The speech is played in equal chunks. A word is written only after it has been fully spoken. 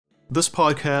This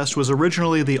podcast was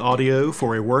originally the audio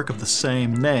for a work of the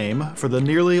same name for the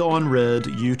Nearly On Read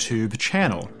YouTube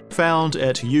channel, found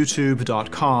at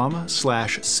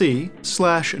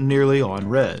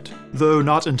youtube.com/c/nearlyonread. Though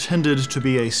not intended to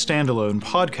be a standalone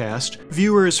podcast,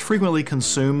 viewers frequently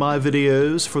consume my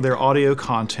videos for their audio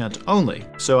content only,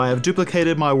 so I have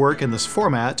duplicated my work in this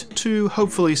format to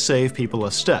hopefully save people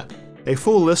a step. A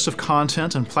full list of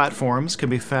content and platforms can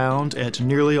be found at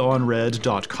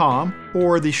nearlyonread.com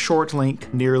or the short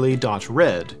link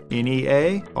nearly.read,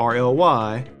 nearly.red.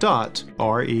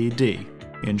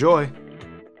 Enjoy!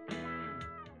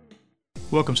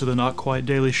 Welcome to the Not Quite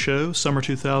Daily Show, Summer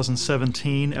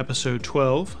 2017, Episode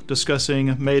 12,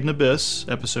 discussing Made in Abyss,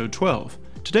 Episode 12.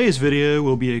 Today's video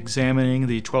will be examining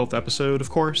the 12th episode, of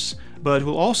course, but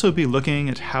we'll also be looking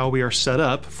at how we are set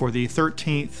up for the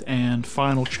 13th and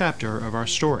final chapter of our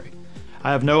story.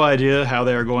 I have no idea how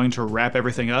they are going to wrap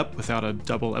everything up without a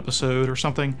double episode or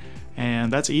something,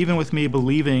 and that's even with me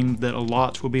believing that a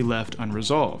lot will be left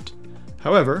unresolved.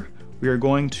 However, we are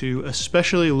going to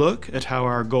especially look at how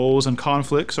our goals and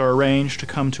conflicts are arranged to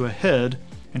come to a head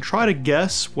and try to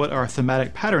guess what our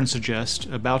thematic patterns suggest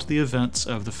about the events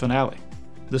of the finale.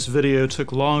 This video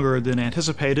took longer than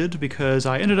anticipated because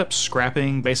I ended up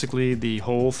scrapping basically the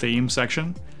whole theme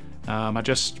section. I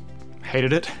just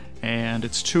hated it, and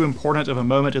it's too important of a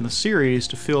moment in the series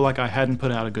to feel like I hadn't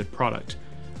put out a good product.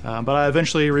 But I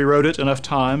eventually rewrote it enough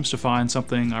times to find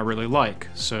something I really like,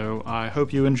 so I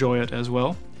hope you enjoy it as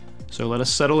well. So let us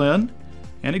settle in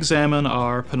and examine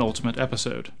our penultimate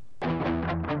episode.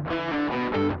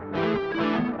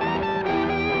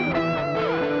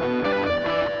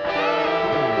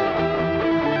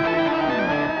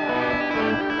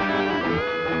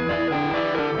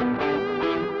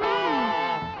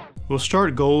 We'll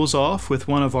start goals off with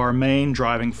one of our main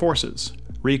driving forces,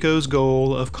 Riko's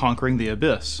goal of conquering the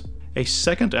Abyss. A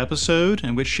second episode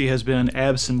in which she has been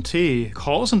absentee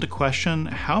calls into question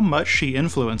how much she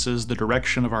influences the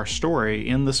direction of our story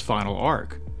in this final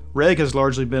arc. Reg has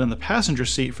largely been in the passenger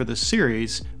seat for this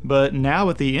series, but now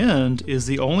at the end is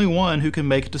the only one who can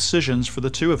make decisions for the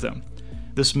two of them.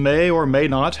 This may or may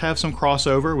not have some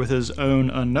crossover with his own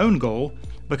unknown goal,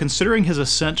 but considering his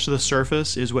ascent to the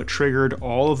surface is what triggered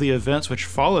all of the events which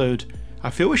followed, I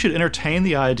feel we should entertain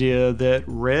the idea that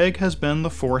Reg has been the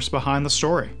force behind the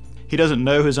story. He doesn't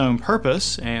know his own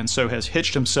purpose, and so has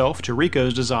hitched himself to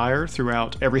Riko's desire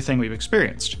throughout everything we've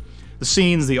experienced. The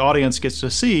scenes the audience gets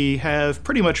to see have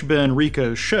pretty much been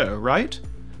Riko's show, right?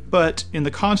 But in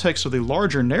the context of the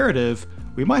larger narrative,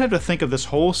 we might have to think of this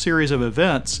whole series of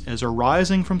events as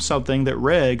arising from something that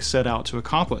Reg set out to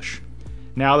accomplish.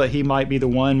 Now that he might be the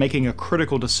one making a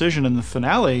critical decision in the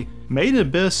finale, Made in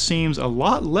Abyss seems a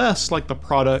lot less like the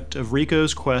product of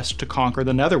Riko's quest to conquer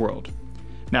the Netherworld.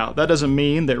 Now, that doesn't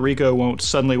mean that Riko won't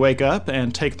suddenly wake up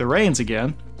and take the reins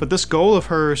again, but this goal of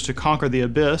hers to conquer the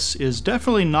Abyss is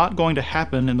definitely not going to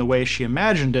happen in the way she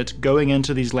imagined it going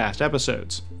into these last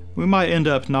episodes. We might end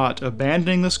up not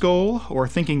abandoning this goal or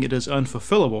thinking it is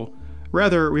unfulfillable.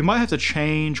 Rather, we might have to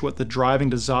change what the driving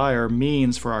desire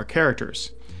means for our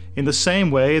characters. In the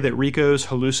same way that Riko's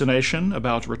hallucination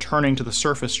about returning to the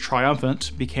surface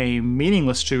triumphant became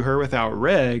meaningless to her without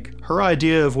Reg, her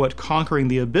idea of what conquering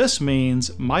the Abyss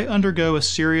means might undergo a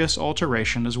serious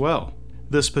alteration as well.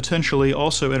 This potentially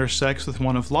also intersects with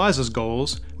one of Liza's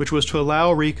goals, which was to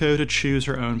allow Riko to choose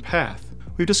her own path.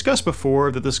 We've discussed before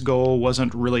that this goal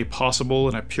wasn't really possible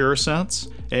in a pure sense,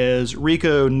 as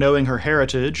Riko knowing her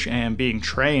heritage and being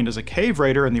trained as a cave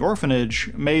raider in the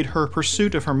orphanage made her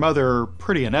pursuit of her mother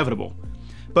pretty inevitable.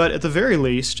 But at the very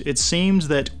least, it seems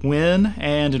that when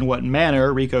and in what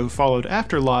manner Riko followed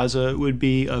after Liza would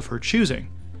be of her choosing.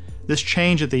 This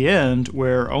change at the end,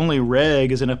 where only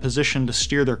Reg is in a position to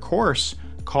steer their course,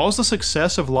 calls the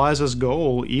success of Liza's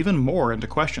goal even more into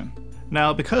question.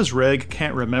 Now, because Reg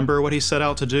can't remember what he set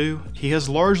out to do, he has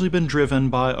largely been driven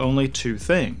by only two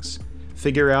things: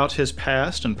 figure out his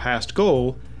past and past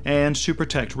goal, and to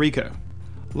protect Riko.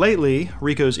 Lately,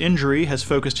 Riko's injury has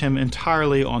focused him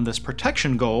entirely on this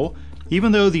protection goal,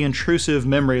 even though the intrusive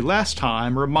memory last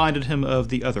time reminded him of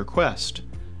the other quest.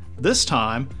 This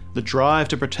time, the drive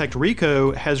to protect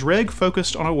Riko has Reg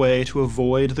focused on a way to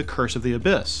avoid the Curse of the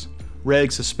Abyss.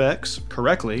 Reg suspects,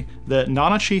 correctly, that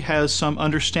Nanachi has some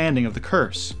understanding of the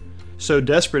curse. So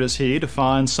desperate is he to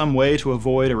find some way to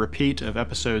avoid a repeat of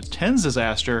episode 10's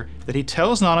disaster that he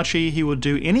tells Nanachi he will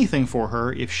do anything for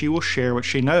her if she will share what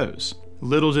she knows.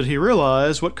 Little did he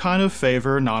realize what kind of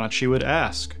favor Nanachi would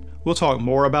ask. We'll talk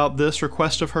more about this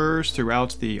request of hers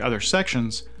throughout the other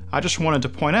sections. I just wanted to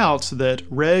point out that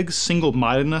Reg's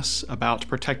single-mindedness about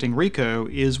protecting Riko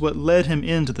is what led him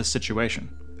into this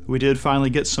situation. We did finally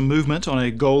get some movement on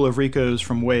a goal of Rico's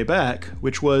from way back,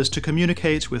 which was to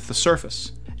communicate with the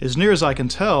surface. As near as I can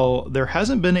tell, there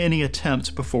hasn't been any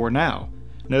attempt before now.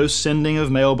 No sending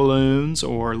of mail balloons,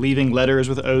 or leaving letters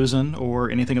with Ozen, or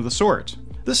anything of the sort.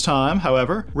 This time,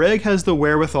 however, Reg has the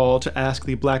wherewithal to ask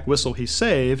the black whistle he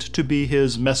saved to be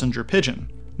his messenger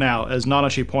pigeon. Now, as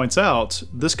Nanachi points out,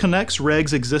 this connects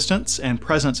Reg's existence and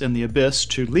presence in the Abyss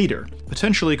to Leader,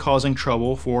 potentially causing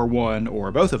trouble for one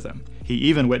or both of them. He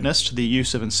even witnessed the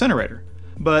use of Incinerator.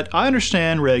 But I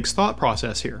understand Reg's thought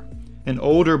process here. An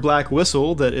older black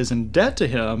whistle that is in debt to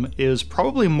him is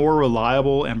probably more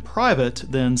reliable and private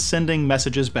than sending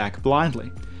messages back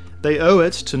blindly. They owe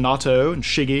it to Nato and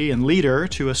Shiggy and Leader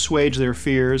to assuage their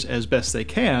fears as best they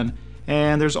can,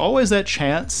 and there's always that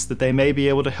chance that they may be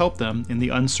able to help them in the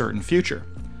uncertain future.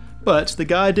 But the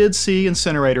guy did see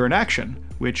Incinerator in action,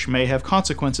 which may have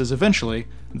consequences eventually,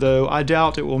 though I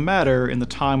doubt it will matter in the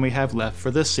time we have left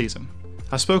for this season.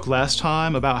 I spoke last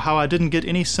time about how I didn't get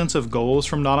any sense of goals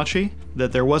from Nanachi,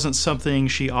 that there wasn't something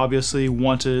she obviously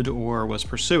wanted or was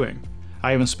pursuing.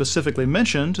 I even specifically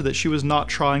mentioned that she was not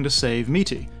trying to save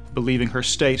Miti, believing her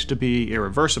state to be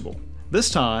irreversible. This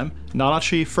time,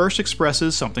 Nanachi first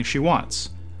expresses something she wants,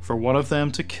 for one of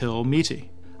them to kill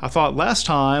Miti. I thought last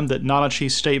time that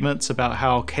Nanachi's statements about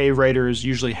how cave raiders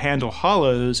usually handle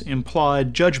hollows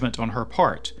implied judgment on her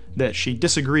part, that she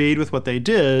disagreed with what they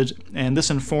did, and this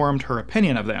informed her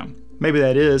opinion of them. Maybe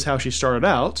that is how she started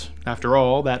out. After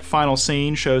all, that final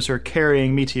scene shows her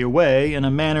carrying Miti away in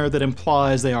a manner that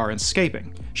implies they are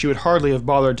escaping. She would hardly have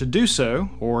bothered to do so,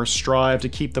 or strive to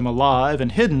keep them alive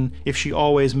and hidden if she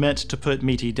always meant to put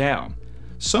Miti down.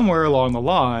 Somewhere along the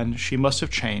line, she must have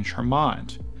changed her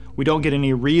mind. We don't get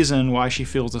any reason why she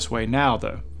feels this way now,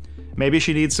 though. Maybe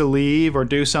she needs to leave or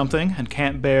do something and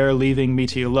can't bear leaving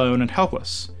Miti alone and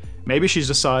helpless. Maybe she's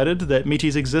decided that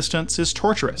Miti's existence is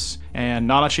torturous, and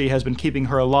Nanachi has been keeping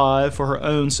her alive for her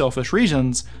own selfish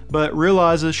reasons, but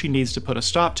realizes she needs to put a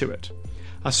stop to it.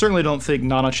 I certainly don't think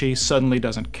Nanachi suddenly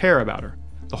doesn't care about her.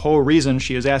 The whole reason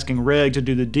she is asking Reg to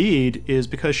do the deed is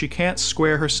because she can't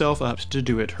square herself up to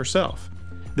do it herself.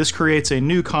 This creates a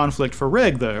new conflict for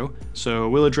Reg, though, so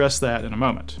we'll address that in a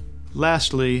moment.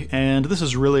 Lastly, and this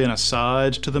is really an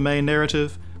aside to the main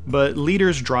narrative, but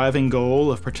Leader's driving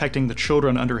goal of protecting the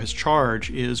children under his charge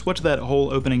is what that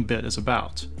whole opening bit is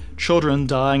about. Children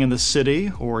dying in the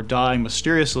city, or dying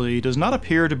mysteriously, does not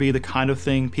appear to be the kind of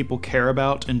thing people care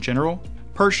about in general.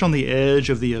 Perched on the edge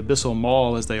of the abyssal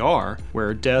maw as they are,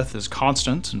 where death is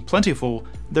constant and plentiful,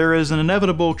 there is an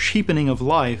inevitable cheapening of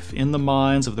life in the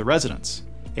minds of the residents.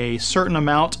 A certain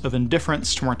amount of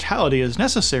indifference to mortality is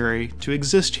necessary to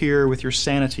exist here with your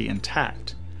sanity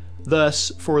intact.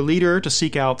 Thus, for Leader to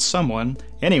seek out someone,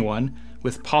 anyone,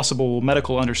 with possible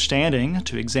medical understanding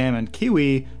to examine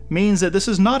Kiwi means that this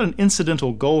is not an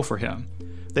incidental goal for him.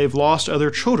 They've lost other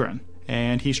children,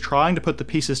 and he's trying to put the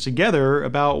pieces together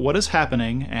about what is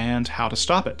happening and how to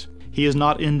stop it. He is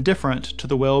not indifferent to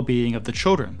the well-being of the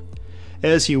children.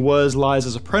 As he was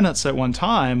Liza's apprentice at one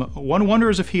time, one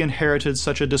wonders if he inherited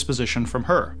such a disposition from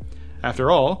her.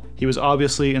 After all, he was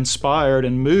obviously inspired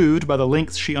and moved by the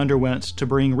lengths she underwent to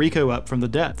bring Rico up from the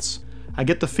depths. I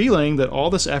get the feeling that all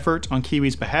this effort on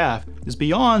Kiwi's behalf is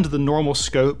beyond the normal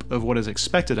scope of what is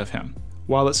expected of him.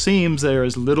 While it seems there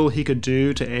is little he could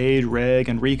do to aid Reg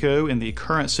and Rico in the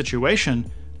current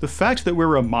situation, the fact that we're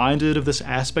reminded of this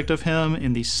aspect of him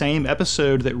in the same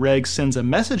episode that Reg sends a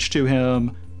message to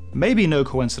him may be no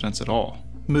coincidence at all.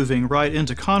 Moving right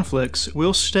into conflicts,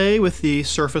 we'll stay with the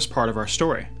surface part of our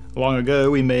story. Long ago,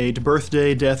 we made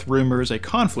birthday death rumors a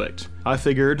conflict. I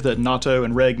figured that Nato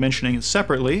and Reg mentioning it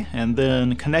separately, and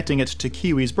then connecting it to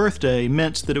Kiwi's birthday,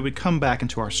 meant that it would come back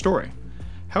into our story.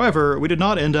 However, we did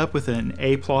not end up with an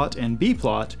A plot and B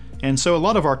plot, and so a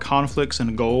lot of our conflicts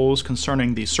and goals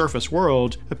concerning the surface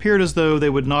world appeared as though they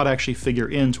would not actually figure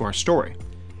into our story.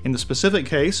 In the specific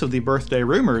case of the birthday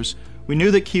rumors, we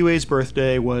knew that Kiwi's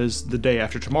birthday was the day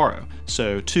after tomorrow,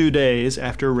 so 2 days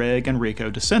after Reg and Rico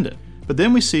descended. But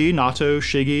then we see Nato,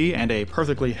 Shiggy, and a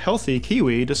perfectly healthy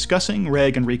Kiwi discussing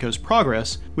Reg and Rico's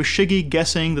progress, with Shiggy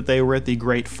guessing that they were at the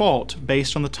Great Fault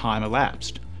based on the time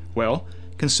elapsed. Well,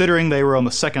 considering they were on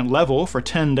the 2nd level for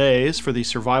 10 days for the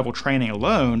survival training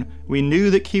alone, we knew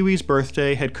that Kiwi's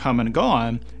birthday had come and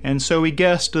gone, and so we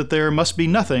guessed that there must be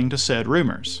nothing to said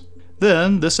rumors.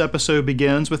 Then, this episode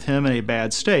begins with him in a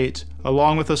bad state,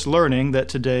 along with us learning that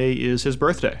today is his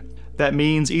birthday. That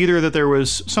means either that there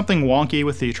was something wonky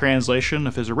with the translation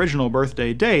of his original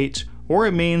birthday date, or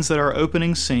it means that our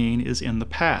opening scene is in the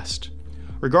past.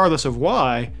 Regardless of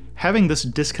why, having this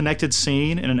disconnected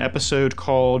scene in an episode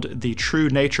called The True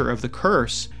Nature of the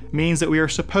Curse means that we are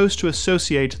supposed to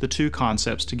associate the two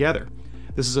concepts together.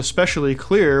 This is especially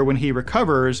clear when he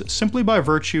recovers simply by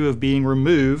virtue of being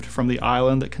removed from the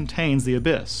island that contains the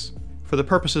abyss. For the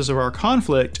purposes of our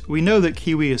conflict, we know that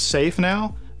Kiwi is safe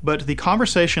now, but the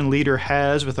conversation Leader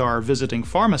has with our visiting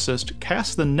pharmacist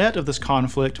casts the net of this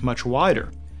conflict much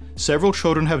wider. Several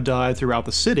children have died throughout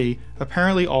the city,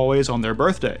 apparently always on their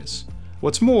birthdays.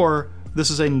 What's more, this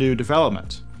is a new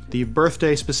development. The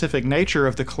birthday-specific nature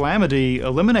of the calamity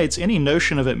eliminates any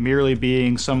notion of it merely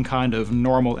being some kind of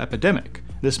normal epidemic.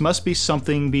 This must be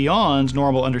something beyond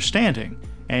normal understanding,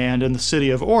 and in the city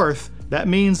of Orth, that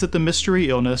means that the mystery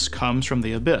illness comes from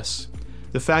the Abyss.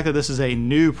 The fact that this is a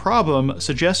new problem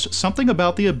suggests something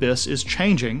about the Abyss is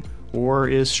changing, or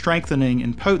is strengthening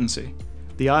in potency.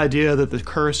 The idea that the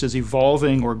curse is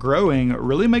evolving or growing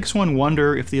really makes one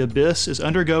wonder if the Abyss is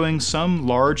undergoing some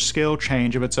large-scale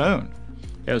change of its own.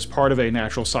 As part of a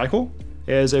natural cycle?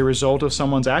 As a result of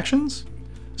someone's actions?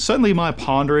 Suddenly my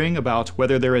pondering about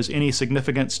whether there is any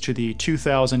significance to the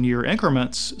 2,000-year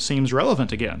increments seems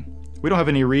relevant again. We don't have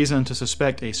any reason to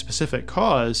suspect a specific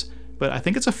cause, but I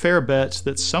think it's a fair bet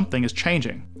that something is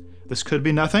changing. This could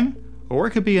be nothing, or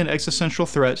it could be an existential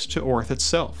threat to Orth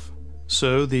itself.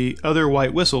 So the other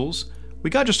White Whistles, we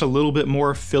got just a little bit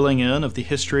more filling in of the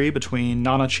history between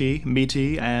Nanachi,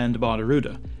 Miti, and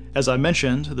Bhandaruda. As I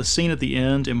mentioned, the scene at the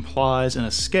end implies an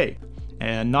escape,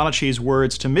 and Nanachi's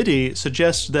words to Miti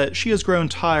suggest that she has grown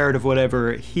tired of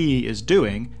whatever he is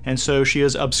doing, and so she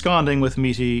is absconding with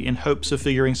Miti in hopes of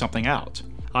figuring something out.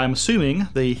 I'm assuming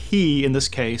the he in this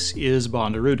case is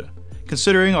Bhandaruda.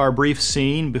 Considering our brief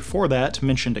scene before that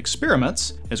mentioned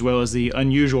experiments, as well as the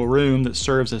unusual room that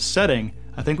serves as setting,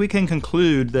 I think we can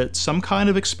conclude that some kind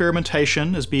of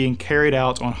experimentation is being carried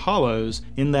out on Hollows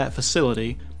in that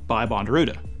facility by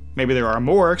Bhandaruda. Maybe there are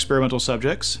more experimental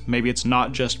subjects, maybe it's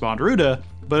not just Bhandaruda,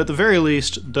 but at the very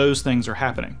least, those things are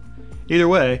happening. Either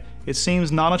way, it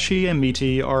seems Nanachi and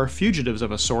Miti are fugitives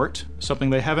of a sort, something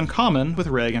they have in common with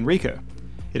Reg and Riko.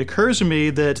 It occurs to me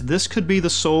that this could be the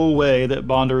sole way that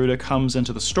Bhandaruda comes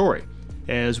into the story,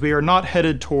 as we are not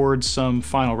headed towards some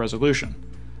final resolution.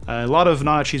 A lot of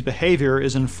Nanachi's behavior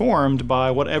is informed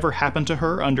by whatever happened to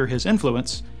her under his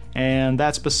influence, and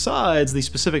that's besides the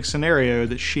specific scenario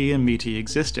that she and Miti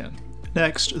exist in.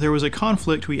 Next, there was a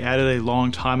conflict we added a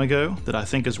long time ago that I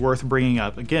think is worth bringing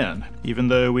up again, even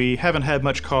though we haven't had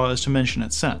much cause to mention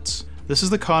it since. This is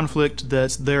the conflict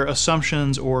that their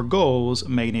assumptions or goals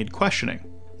may need questioning.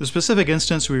 The specific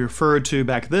instance we referred to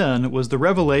back then was the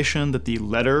revelation that the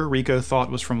letter Riko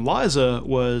thought was from Liza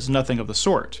was nothing of the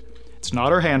sort. It's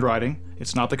not her handwriting,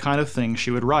 it's not the kind of thing she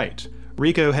would write.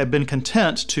 Riko had been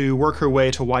content to work her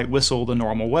way to White Whistle the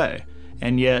normal way,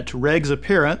 and yet Reg's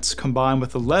appearance, combined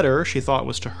with the letter she thought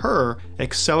was to her,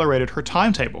 accelerated her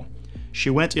timetable.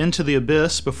 She went into the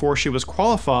Abyss before she was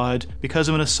qualified because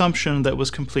of an assumption that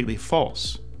was completely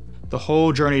false. The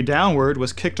whole journey downward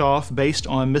was kicked off based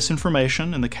on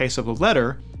misinformation in the case of the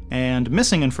letter, and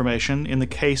missing information in the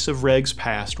case of Reg's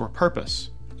past or purpose.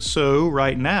 So,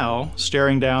 right now,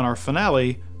 staring down our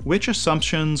finale, which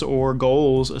assumptions or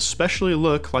goals especially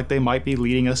look like they might be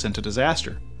leading us into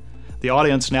disaster? The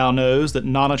audience now knows that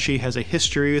Nanachi has a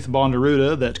history with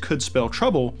Bhandaruda that could spell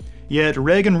trouble, yet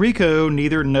Reg and Riko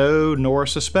neither know nor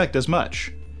suspect as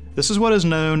much. This is what is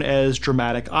known as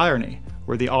dramatic irony,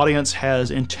 where the audience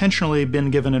has intentionally been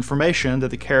given information that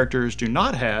the characters do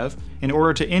not have in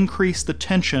order to increase the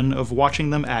tension of watching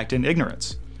them act in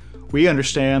ignorance. We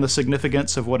understand the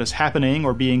significance of what is happening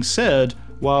or being said,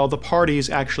 while the parties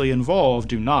actually involved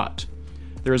do not.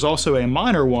 There is also a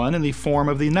minor one in the form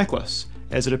of the necklace,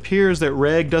 as it appears that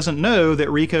Reg doesn't know that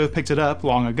Riko picked it up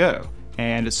long ago,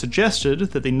 and it's suggested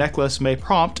that the necklace may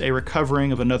prompt a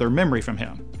recovering of another memory from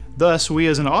him. Thus, we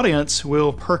as an audience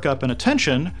will perk up in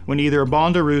attention when either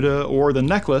Bhandaruda or the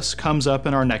necklace comes up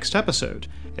in our next episode,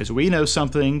 as we know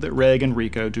something that Reg and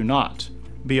Riko do not.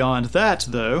 Beyond that,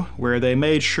 though, where they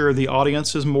made sure the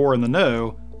audience is more in the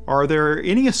know, are there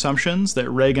any assumptions that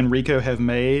Reg and Riko have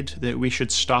made that we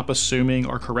should stop assuming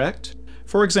are correct?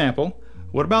 For example,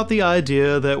 what about the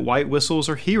idea that White Whistles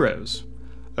are heroes?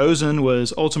 Ozen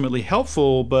was ultimately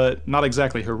helpful, but not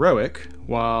exactly heroic,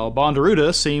 while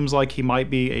Bhandaruda seems like he might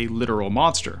be a literal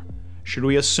monster. Should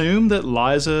we assume that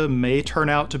Liza may turn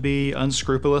out to be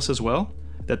unscrupulous as well?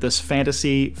 That this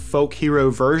fantasy folk hero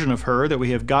version of her that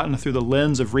we have gotten through the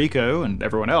lens of Riko and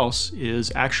everyone else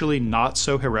is actually not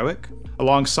so heroic?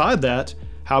 Alongside that,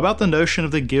 how about the notion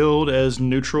of the guild as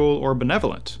neutral or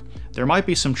benevolent? There might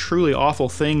be some truly awful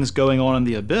things going on in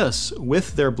the Abyss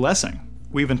with their blessing.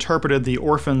 We've interpreted the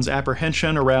orphan's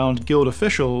apprehension around guild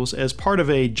officials as part of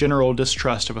a general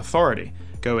distrust of authority,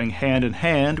 going hand in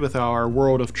hand with our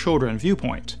world of children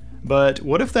viewpoint. But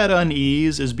what if that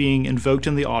unease is being invoked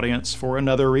in the audience for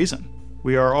another reason?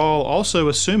 We are all also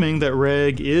assuming that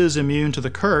Reg is immune to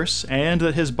the curse and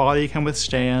that his body can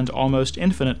withstand almost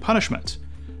infinite punishment.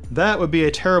 That would be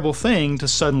a terrible thing to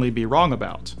suddenly be wrong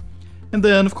about. And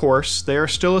then, of course, they are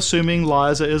still assuming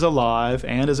Liza is alive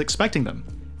and is expecting them,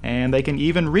 and they can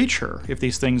even reach her if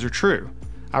these things are true.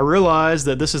 I realize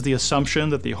that this is the assumption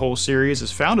that the whole series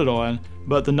is founded on,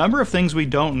 but the number of things we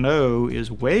don't know is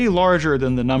way larger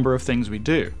than the number of things we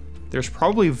do. There's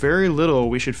probably very little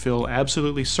we should feel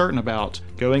absolutely certain about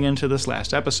going into this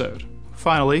last episode.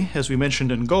 Finally, as we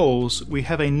mentioned in goals, we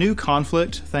have a new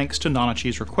conflict thanks to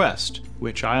Nanachi's request,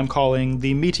 which I am calling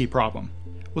the Miti problem.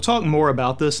 We'll talk more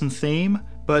about this in theme,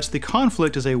 but the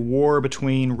conflict is a war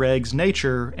between Reg's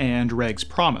nature and Reg's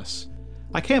promise.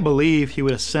 I can't believe he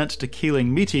would assent to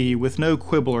killing Miti with no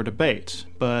quibble or debate,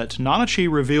 but Nanachi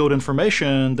revealed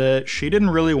information that she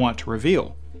didn't really want to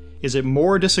reveal. Is it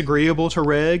more disagreeable to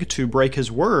Reg to break his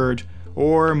word,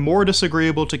 or more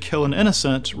disagreeable to kill an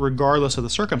innocent regardless of the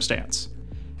circumstance?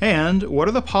 And what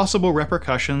are the possible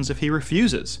repercussions if he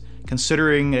refuses,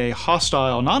 considering a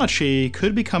hostile Nanachi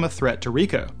could become a threat to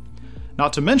Riko?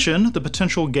 Not to mention the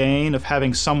potential gain of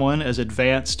having someone as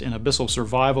advanced in abyssal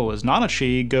survival as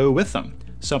Nanachi go with them,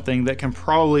 something that can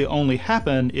probably only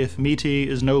happen if Miti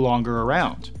is no longer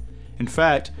around. In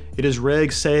fact, it is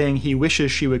Reg saying he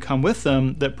wishes she would come with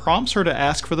them that prompts her to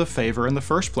ask for the favor in the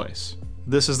first place.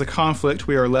 This is the conflict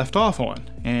we are left off on,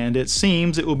 and it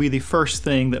seems it will be the first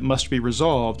thing that must be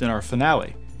resolved in our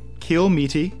finale. Kill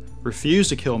Miti, refuse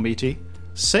to kill Miti,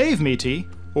 save Miti,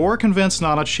 or convince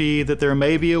Nanachi that there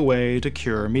may be a way to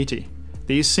cure Miti.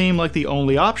 These seem like the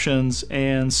only options,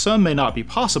 and some may not be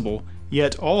possible,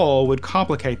 yet all would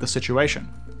complicate the situation.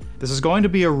 This is going to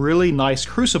be a really nice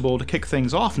crucible to kick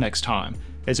things off next time,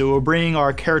 as it will bring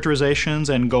our characterizations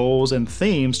and goals and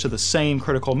themes to the same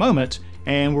critical moment,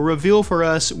 and will reveal for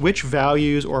us which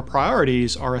values or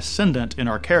priorities are ascendant in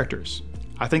our characters.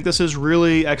 I think this is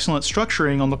really excellent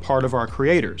structuring on the part of our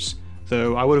creators,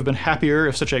 though I would have been happier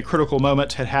if such a critical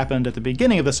moment had happened at the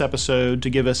beginning of this episode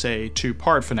to give us a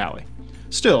two-part finale.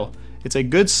 Still, it's a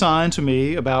good sign to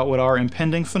me about what our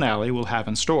impending finale will have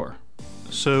in store.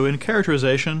 So in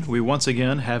characterization, we once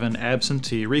again have an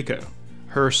absentee Riko.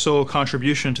 Her sole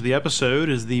contribution to the episode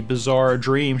is the bizarre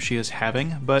dream she is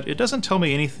having, but it doesn't tell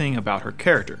me anything about her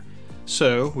character.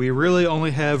 So we really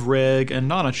only have Reg and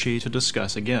Nanachi to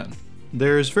discuss again.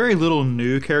 There's very little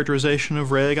new characterization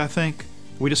of Reg, I think.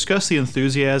 We discussed the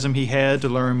enthusiasm he had to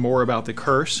learn more about the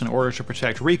curse in order to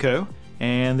protect Riko,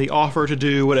 and the offer to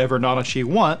do whatever Nanachi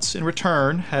wants in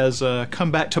return has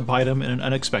come back to bite him in an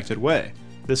unexpected way.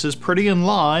 This is pretty in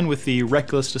line with the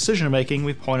reckless decision-making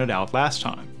we pointed out last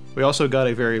time. We also got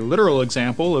a very literal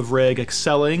example of Reg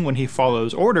excelling when he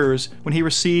follows orders when he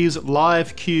receives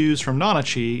live cues from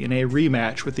Nanachi in a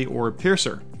rematch with the Orb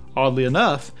Piercer. Oddly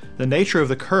enough, the nature of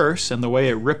the curse and the way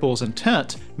it ripples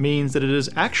intent means that it is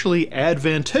actually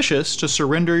advantageous to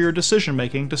surrender your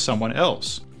decision-making to someone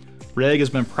else. Reg has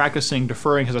been practicing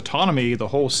deferring his autonomy the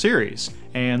whole series,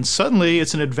 and suddenly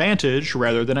it's an advantage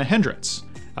rather than a hindrance.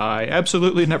 I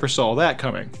absolutely never saw that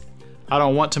coming. I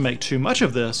don't want to make too much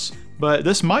of this, but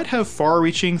this might have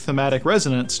far-reaching thematic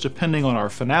resonance depending on our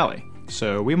finale,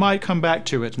 so we might come back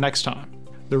to it next time.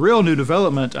 The real new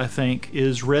development, I think,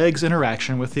 is Reg's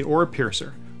interaction with the Orb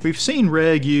Piercer. We've seen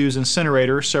Reg use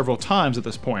Incinerator several times at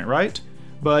this point, right?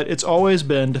 But it's always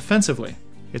been defensively.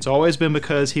 It's always been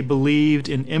because he believed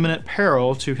in imminent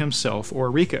peril to himself or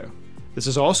Riko. This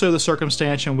is also the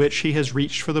circumstance in which he has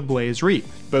reached for the Blaze Reap,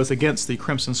 both against the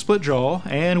Crimson Splitjaw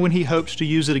and when he hoped to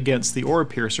use it against the Orb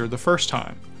Piercer the first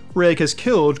time. Reg has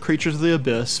killed creatures of the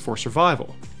Abyss for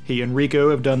survival. He and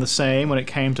Riko have done the same when it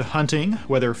came to hunting,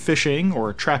 whether fishing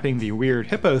or trapping the weird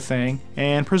hippo thing,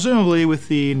 and presumably with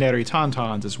the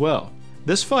Neritantans as well.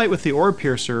 This fight with the Orb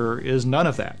Piercer is none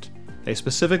of that. They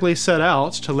specifically set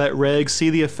out to let Reg see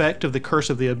the effect of the Curse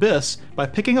of the Abyss by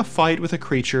picking a fight with a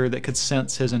creature that could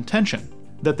sense his intention.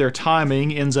 That their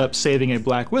timing ends up saving a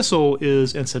Black Whistle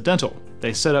is incidental.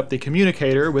 They set up the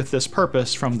communicator with this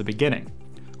purpose from the beginning.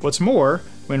 What's more,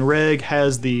 when Reg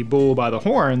has the bull by the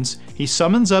horns, he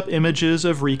summons up images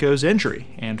of Riko's injury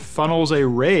and funnels a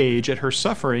rage at her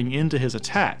suffering into his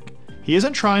attack. He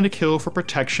isn't trying to kill for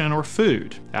protection or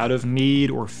food, out of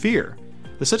need or fear.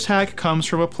 This attack comes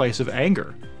from a place of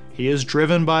anger. He is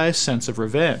driven by a sense of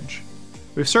revenge.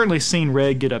 We've certainly seen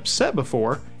Reg get upset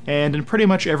before, and in pretty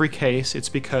much every case it's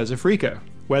because of Riko.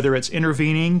 Whether it's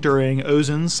intervening during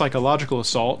Ozen's psychological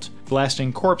assault,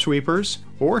 blasting corpse weepers,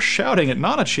 or shouting at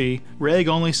Nanachi, Reg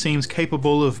only seems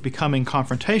capable of becoming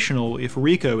confrontational if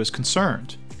Riko is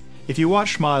concerned. If you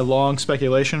watched my long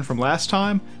speculation from last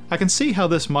time, I can see how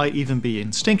this might even be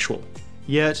instinctual.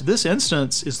 Yet this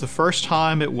instance is the first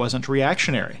time it wasn't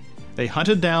reactionary. They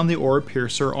hunted down the orb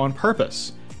piercer on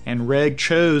purpose, and Reg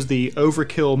chose the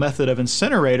overkill method of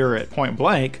incinerator at point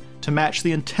blank to match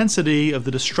the intensity of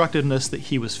the destructiveness that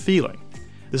he was feeling.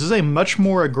 This is a much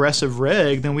more aggressive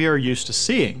Reg than we are used to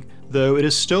seeing, though it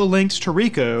is still linked to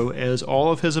Riko as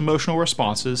all of his emotional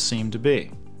responses seem to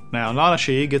be. Now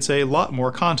Nanachi gets a lot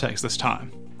more context this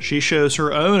time. She shows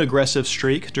her own aggressive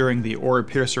streak during the orb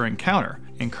piercer encounter,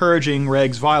 encouraging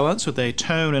Reg's violence with a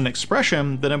tone and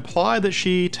expression that imply that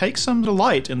she takes some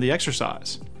delight in the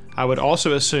exercise. I would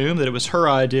also assume that it was her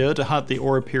idea to hunt the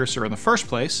orb piercer in the first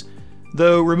place,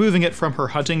 though removing it from her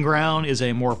hunting ground is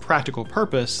a more practical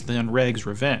purpose than Reg's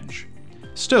revenge.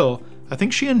 Still, I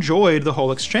think she enjoyed the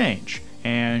whole exchange,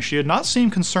 and she did not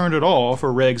seem concerned at all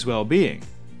for Reg's well-being.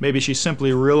 Maybe she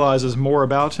simply realizes more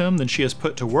about him than she has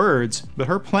put to words, but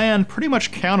her plan pretty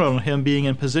much counted on him being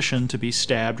in position to be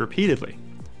stabbed repeatedly.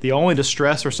 The only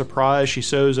distress or surprise she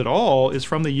shows at all is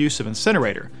from the use of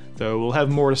Incinerator, though we'll have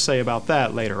more to say about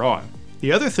that later on.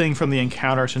 The other thing from the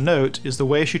encounter to note is the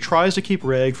way she tries to keep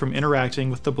Reg from interacting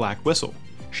with the Black Whistle.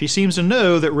 She seems to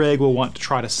know that Reg will want to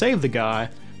try to save the guy,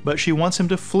 but she wants him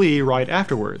to flee right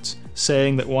afterwards,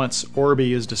 saying that once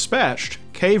Orby is dispatched,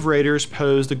 cave raiders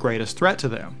pose the greatest threat to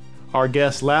them. Our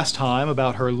guess last time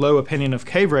about her low opinion of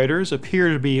cave raiders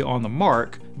appear to be on the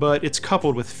mark, but it's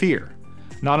coupled with fear.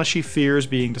 Nanachi fears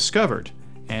being discovered,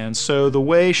 and so the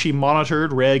way she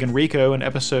monitored Reg and Riko in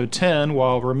episode 10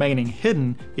 while remaining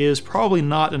hidden is probably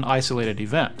not an isolated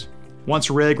event. Once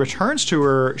Reg returns to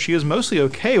her, she is mostly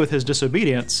okay with his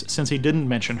disobedience since he didn't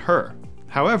mention her.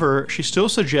 However, she still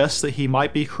suggests that he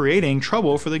might be creating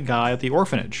trouble for the guy at the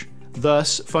orphanage.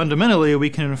 Thus, fundamentally, we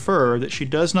can infer that she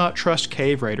does not trust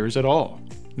cave raiders at all.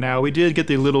 Now, we did get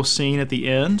the little scene at the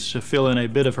end to fill in a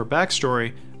bit of her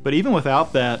backstory, but even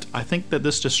without that, I think that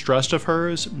this distrust of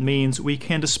hers means we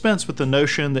can dispense with the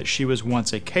notion that she was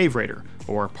once a cave raider,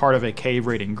 or part of a cave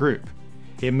raiding group.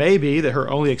 It may be that her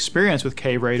only experience with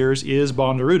cave raiders is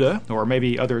Bondurutta, or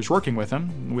maybe others working with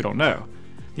him, we don't know.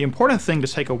 The important thing to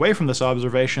take away from this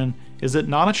observation is that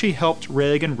Nanachi helped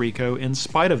Reg and Riko in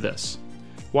spite of this.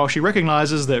 While she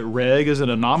recognizes that Reg is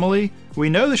an anomaly, we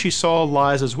know that she saw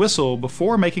Liza's whistle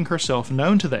before making herself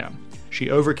known to them. She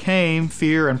overcame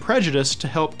fear and prejudice to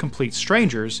help complete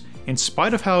strangers, in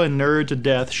spite of how inured to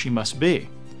death she must be.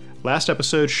 Last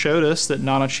episode showed us that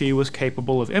Nanachi was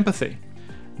capable of empathy.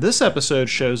 This episode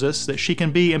shows us that she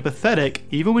can be empathetic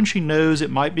even when she knows it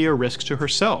might be a risk to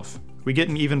herself. We get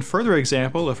an even further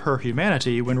example of her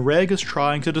humanity when Reg is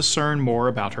trying to discern more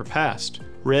about her past.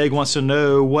 Reg wants to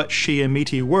know what she and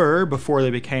Miti were before they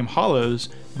became hollows,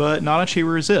 but Nanachi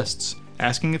resists,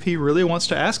 asking if he really wants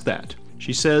to ask that.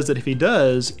 She says that if he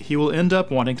does, he will end up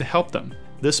wanting to help them.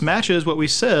 This matches what we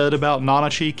said about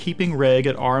Nanachi keeping Reg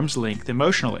at arm's length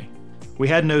emotionally. We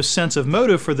had no sense of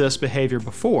motive for this behavior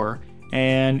before,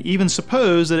 and even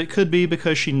suppose that it could be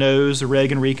because she knows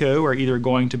Reg and Riko are either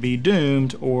going to be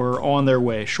doomed or on their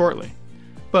way shortly.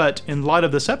 But in light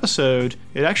of this episode,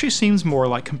 it actually seems more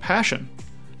like compassion.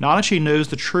 Nanachi knows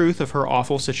the truth of her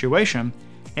awful situation,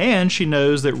 and she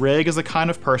knows that Reg is the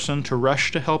kind of person to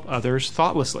rush to help others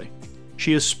thoughtlessly.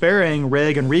 She is sparing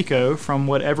Reg and Riko from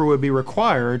whatever would be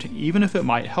required, even if it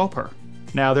might help her.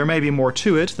 Now, there may be more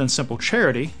to it than simple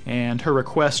charity, and her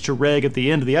request to Reg at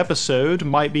the end of the episode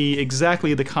might be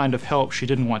exactly the kind of help she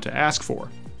didn't want to ask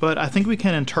for. But I think we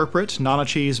can interpret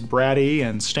Nanachi's bratty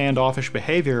and standoffish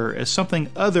behavior as something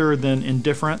other than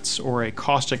indifference or a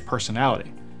caustic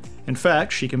personality. In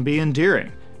fact, she can be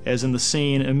endearing, as in the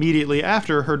scene immediately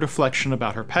after her deflection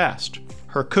about her past.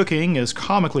 Her cooking is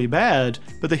comically bad,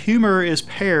 but the humor is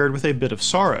paired with a bit of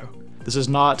sorrow. This is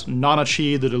not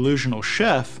Nanachi the delusional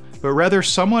chef, but rather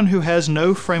someone who has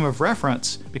no frame of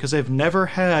reference because they've never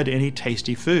had any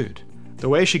tasty food. The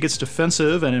way she gets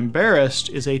defensive and embarrassed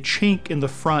is a chink in the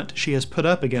front she has put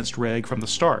up against Reg from the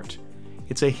start.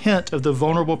 It's a hint of the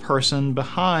vulnerable person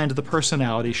behind the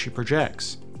personality she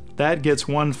projects. That gets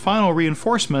one final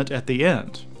reinforcement at the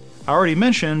end. I already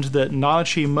mentioned that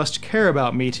Nanachi must care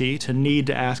about Miti to need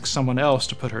to ask someone else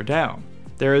to put her down.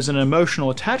 There is an emotional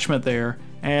attachment there,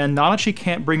 and Nanachi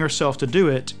can't bring herself to do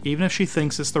it even if she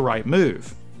thinks it's the right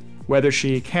move. Whether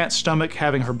she can't stomach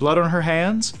having her blood on her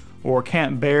hands, or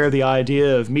can't bear the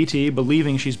idea of Miti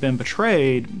believing she's been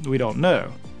betrayed, we don't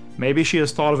know. Maybe she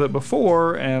has thought of it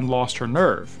before and lost her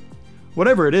nerve.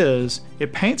 Whatever it is,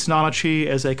 it paints Nanachi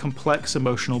as a complex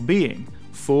emotional being,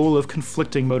 full of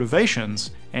conflicting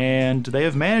motivations, and they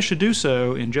have managed to do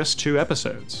so in just 2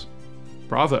 episodes.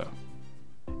 Bravo.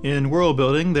 In world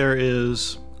building, there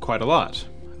is quite a lot.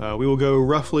 We will go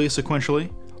roughly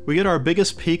sequentially. We get our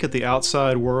biggest peek at the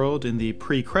outside world in the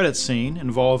pre-credits scene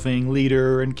involving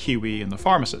Leader and Kiwi and the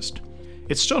pharmacist.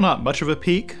 It's still not much of a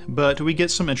peek, but we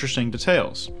get some interesting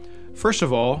details. First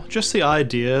of all, just the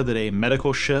idea that a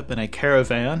medical ship and a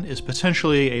caravan is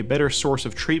potentially a better source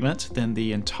of treatment than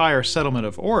the entire settlement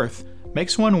of Orth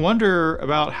makes one wonder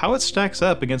about how it stacks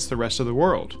up against the rest of the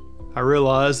world. I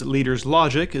realize that Leader's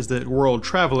logic is that world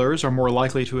travelers are more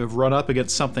likely to have run up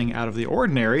against something out of the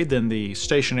ordinary than the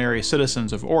stationary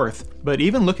citizens of Orth, but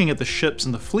even looking at the ships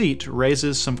in the fleet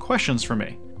raises some questions for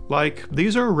me. Like,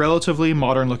 these are relatively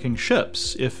modern-looking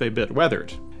ships, if a bit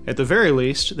weathered. At the very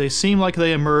least, they seem like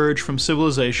they emerge from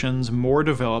civilizations more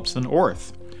developed than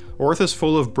Orth. Orth is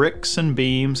full of bricks and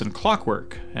beams and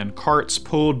clockwork, and carts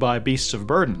pulled by beasts of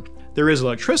burden. There is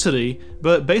electricity,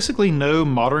 but basically no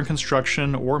modern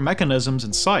construction or mechanisms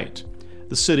in sight.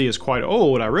 The city is quite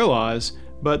old, I realize,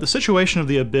 but the situation of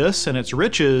the Abyss and its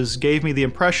riches gave me the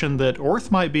impression that Orth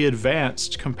might be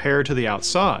advanced compared to the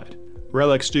outside.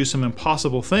 Relics do some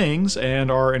impossible things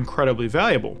and are incredibly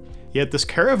valuable, yet this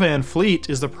caravan fleet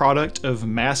is the product of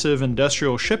massive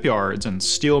industrial shipyards and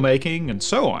steelmaking and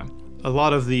so on. A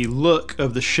lot of the look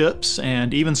of the ships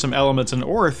and even some elements in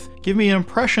Orth give me an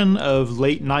impression of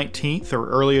late 19th or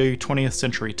early 20th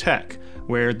century tech,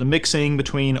 where the mixing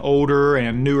between older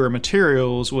and newer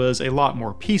materials was a lot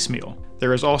more piecemeal.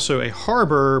 There is also a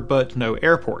harbor, but no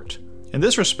airport. In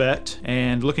this respect,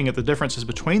 and looking at the differences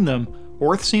between them,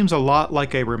 Orth seems a lot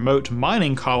like a remote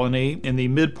mining colony in the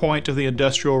midpoint of the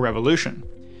Industrial Revolution.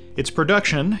 Its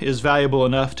production is valuable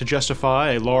enough to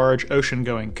justify a large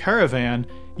ocean-going caravan,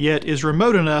 yet is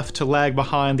remote enough to lag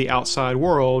behind the outside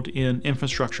world in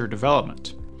infrastructure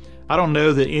development. I don't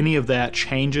know that any of that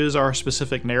changes our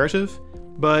specific narrative,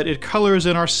 but it colors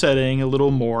in our setting a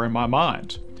little more in my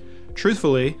mind.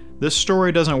 Truthfully, this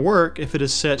story doesn't work if it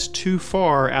is set too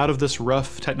far out of this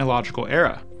rough technological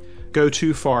era. Go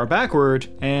too far backward,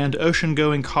 and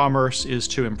ocean-going commerce is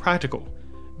too impractical.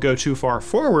 Go too far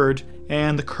forward,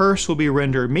 and the curse will be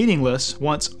rendered meaningless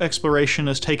once exploration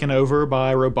is taken over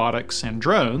by robotics and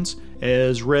drones,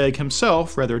 as Reg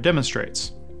himself rather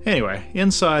demonstrates. Anyway,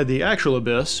 inside the actual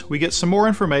Abyss, we get some more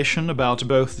information about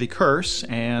both the curse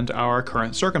and our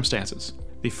current circumstances.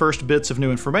 The first bits of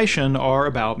new information are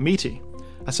about Miti.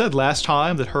 I said last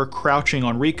time that her crouching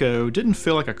on Rico didn't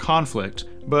feel like a conflict,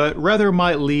 but rather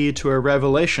might lead to a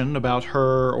revelation about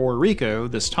her or Rico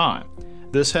this time.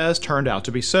 This has turned out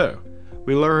to be so.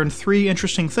 We learn 3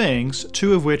 interesting things,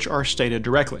 2 of which are stated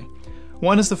directly.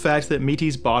 One is the fact that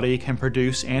Miti's body can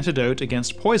produce antidote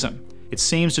against poison. It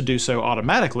seems to do so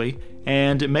automatically,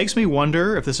 and it makes me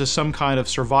wonder if this is some kind of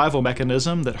survival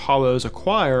mechanism that Hollows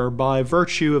acquire by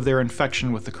virtue of their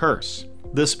infection with the curse.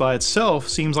 This by itself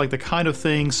seems like the kind of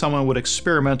thing someone would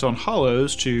experiment on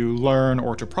Hollows to learn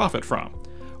or to profit from.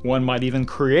 One might even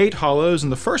create Hollows in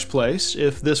the first place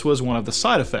if this was one of the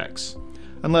side effects,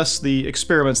 unless the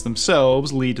experiments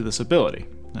themselves lead to this ability.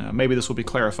 Maybe this will be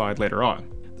clarified later on.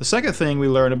 The second thing we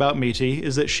learn about Miti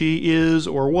is that she is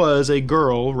or was a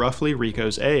girl roughly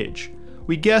Rico's age.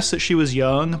 We guessed that she was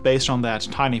young based on that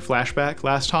tiny flashback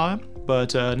last time,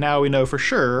 but now we know for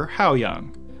sure how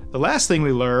young. The last thing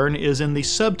we learn is in the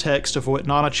subtext of what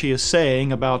Nanachi is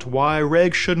saying about why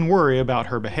Reg shouldn't worry about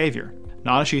her behavior.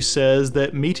 Nanachi says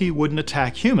that Miti wouldn't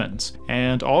attack humans,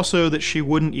 and also that she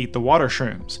wouldn't eat the water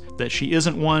shrooms, that she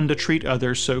isn't one to treat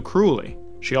others so cruelly.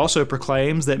 She also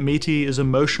proclaims that Miti is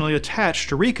emotionally attached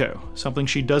to Rico, something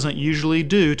she doesn't usually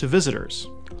do to visitors.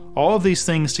 All of these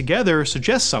things together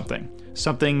suggest something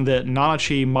that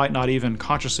Nanachi might not even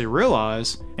consciously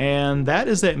realize, and that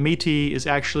is that Miti is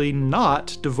actually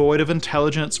not devoid of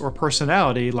intelligence or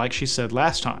personality like she said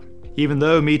last time. Even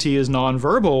though Miti is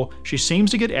nonverbal, she seems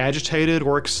to get agitated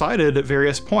or excited at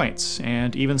various points,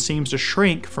 and even seems to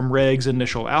shrink from Reg's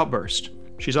initial outburst.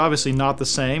 She's obviously not the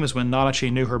same as when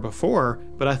Nanachi knew her before,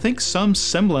 but I think some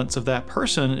semblance of that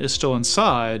person is still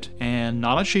inside, and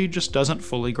Nanachi just doesn't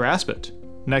fully grasp it.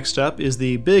 Next up is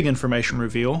the big information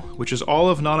reveal, which is all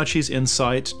of Nanachi's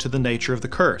insight to the nature of the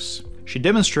curse. She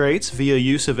demonstrates via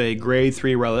use of a grade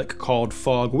 3 relic called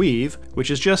Fog Weave, which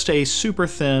is just a super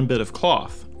thin bit of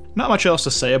cloth. Not much else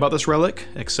to say about this relic,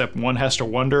 except one has to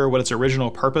wonder what its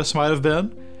original purpose might have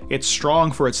been. It's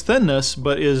strong for its thinness,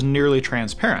 but is nearly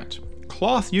transparent.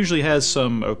 Cloth usually has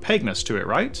some opaqueness to it,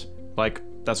 right? Like,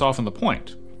 that's often the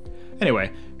point.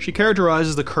 Anyway, she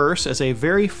characterizes the curse as a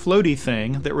very floaty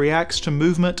thing that reacts to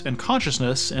movement and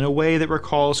consciousness in a way that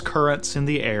recalls currents in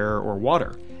the air or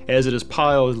water. As it is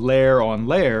piled layer on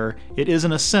layer, it is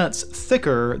in a sense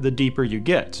thicker the deeper you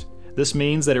get. This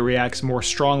means that it reacts more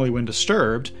strongly when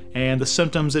disturbed, and the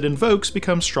symptoms it invokes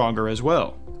become stronger as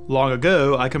well. Long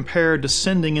ago, I compared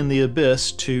descending in the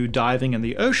abyss to diving in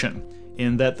the ocean,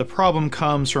 in that the problem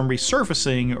comes from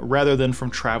resurfacing rather than from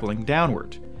traveling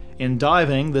downward. In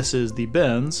diving, this is the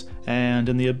bends, and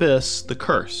in the abyss, the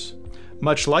curse.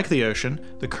 Much like the ocean,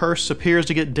 the curse appears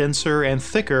to get denser and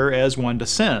thicker as one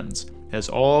descends, as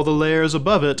all the layers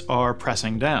above it are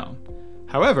pressing down.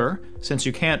 However, since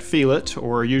you can't feel it,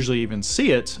 or usually even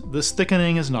see it, this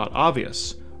thickening is not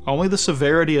obvious. Only the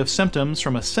severity of symptoms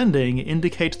from ascending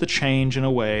indicate the change in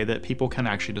a way that people can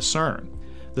actually discern.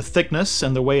 The thickness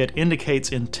and the way it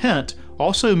indicates intent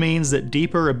also means that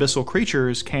deeper abyssal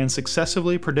creatures can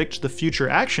successively predict the future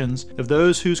actions of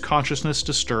those whose consciousness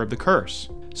disturbed the curse.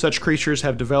 Such creatures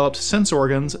have developed sense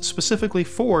organs specifically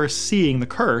for seeing the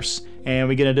curse, and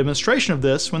we get a demonstration of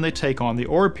this when they take on the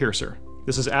Orb Piercer.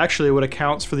 This is actually what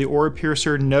accounts for the Orb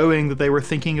Piercer knowing that they were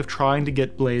thinking of trying to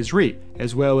get Blaze Reap,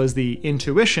 as well as the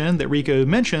intuition that Rico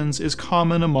mentions is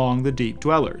common among the Deep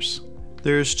Dwellers.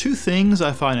 There's two things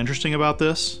I find interesting about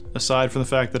this, aside from the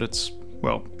fact that it's,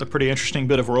 well, a pretty interesting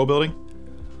bit of world building.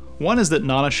 One is that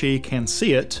Nanachi can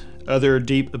see it, other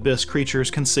Deep Abyss creatures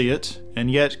can see it,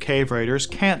 and yet Cave Raiders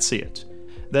can't see it.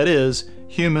 That is,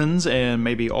 humans and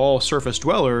maybe all surface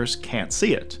dwellers can't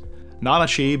see it.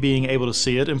 Nanachi being able to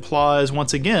see it implies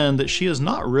once again that she is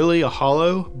not really a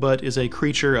hollow, but is a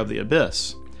creature of the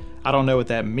Abyss. I don't know what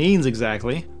that means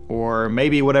exactly, or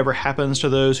maybe whatever happens to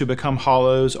those who become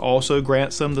hollows also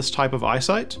grants them this type of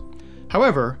eyesight.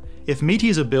 However, if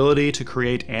Miti's ability to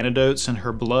create antidotes in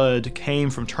her blood came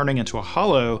from turning into a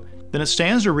hollow, then it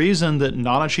stands to reason that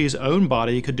Nanachi's own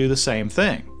body could do the same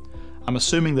thing. I'm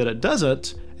assuming that it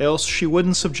doesn't, else she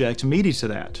wouldn't subject Miti to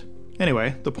that.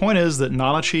 Anyway, the point is that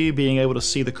Nanachi being able to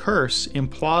see the curse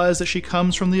implies that she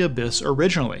comes from the Abyss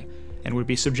originally, and would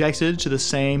be subjected to the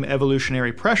same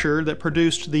evolutionary pressure that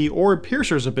produced the Orb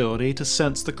Piercer's ability to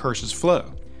sense the curse's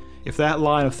flow. If that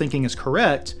line of thinking is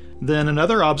correct, then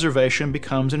another observation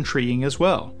becomes intriguing as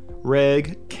well.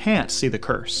 Reg can't see the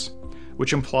curse,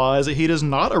 which implies that he does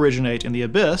not originate in the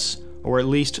Abyss, or at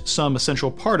least some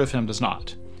essential part of him does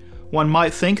not. One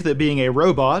might think that being a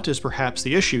robot is perhaps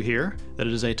the issue here, that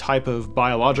it is a type of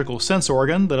biological sense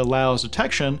organ that allows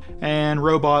detection, and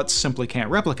robots simply can't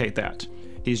replicate that.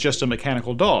 He's just a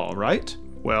mechanical doll, right?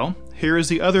 Well, here is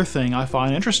the other thing I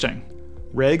find interesting.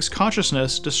 Reg's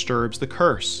consciousness disturbs the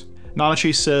curse.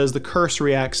 Nanachi says the curse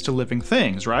reacts to living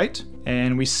things, right?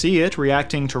 And we see it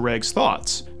reacting to Reg's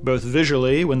thoughts, both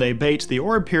visually when they bait the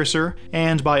Orb Piercer,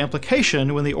 and by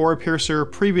implication when the Orb Piercer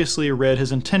previously read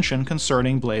his intention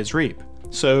concerning Blaze Reap.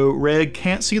 So Reg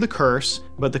can't see the curse,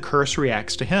 but the curse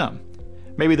reacts to him.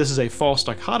 Maybe this is a false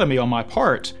dichotomy on my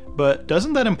part, but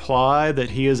doesn't that imply that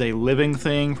he is a living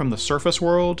thing from the surface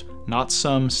world, not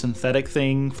some synthetic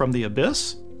thing from the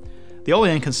Abyss? The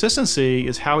only inconsistency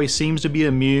is how he seems to be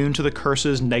immune to the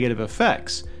curse's negative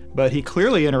effects, but he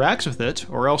clearly interacts with it,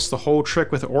 or else the whole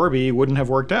trick with Orby wouldn't have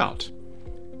worked out.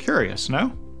 Curious,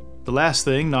 no? The last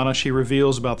thing Nanachi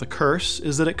reveals about the curse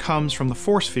is that it comes from the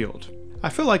force field. I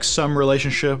feel like some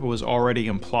relationship was already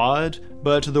implied,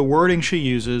 but the wording she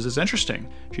uses is interesting.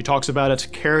 She talks about it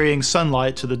carrying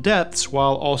sunlight to the depths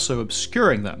while also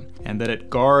obscuring them, and that it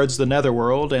guards the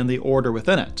netherworld and the order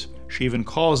within it. She even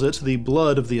calls it the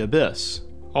blood of the Abyss.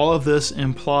 All of this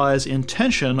implies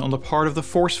intention on the part of the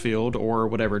force field or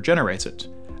whatever generates it.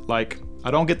 Like,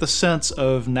 I don't get the sense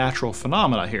of natural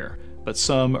phenomena here, but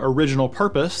some original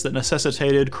purpose that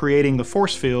necessitated creating the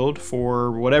force field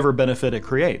for whatever benefit it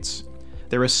creates.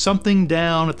 There is something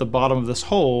down at the bottom of this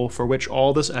hole for which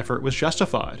all this effort was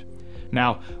justified.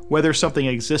 Now, whether something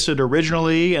existed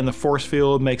originally and the force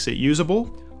field makes it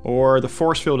usable, or the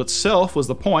force field itself was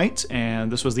the point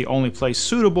and this was the only place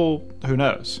suitable, who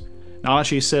knows?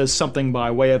 Nanachi says something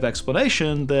by way of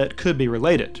explanation that could be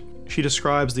related. She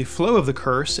describes the flow of the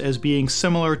curse as being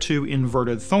similar to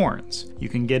inverted thorns. You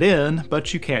can get in,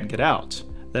 but you can't get out.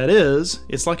 That is,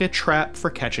 it's like a trap for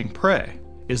catching prey.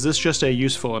 Is this just a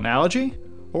useful analogy,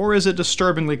 or is it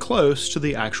disturbingly close to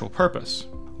the actual purpose?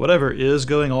 Whatever is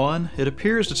going on, it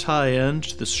appears to tie in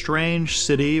to the strange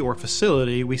city or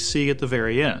facility we see at the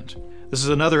very end. This is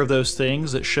another of those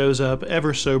things that shows up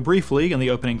ever so briefly in the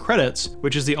opening credits,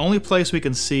 which is the only place we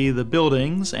can see the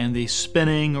buildings and the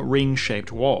spinning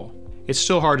ring-shaped wall. It's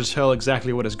still hard to tell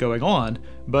exactly what is going on,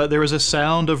 but there is a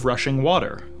sound of rushing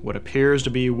water, what appears to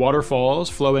be waterfalls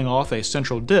flowing off a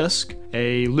central disk,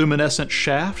 a luminescent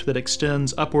shaft that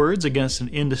extends upwards against an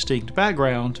indistinct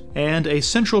background, and a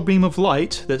central beam of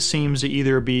light that seems to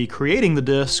either be creating the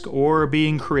disk or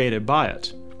being created by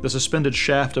it. The suspended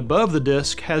shaft above the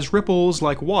disk has ripples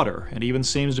like water and even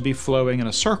seems to be flowing in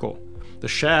a circle. The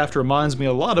shaft reminds me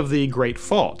a lot of the Great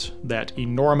Fault, that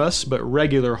enormous but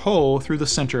regular hole through the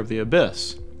center of the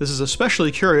abyss. This is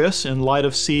especially curious in light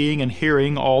of seeing and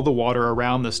hearing all the water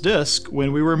around this disk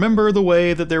when we remember the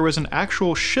way that there was an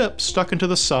actual ship stuck into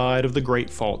the side of the Great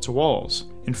Fault's walls.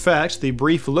 In fact, the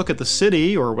brief look at the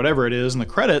city, or whatever it is in the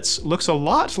credits, looks a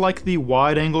lot like the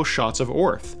wide-angle shots of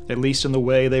Orth, at least in the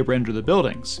way they render the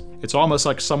buildings. It's almost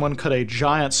like someone cut a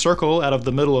giant circle out of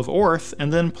the middle of Orth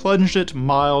and then plunged it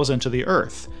miles into the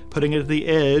earth, putting it at the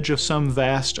edge of some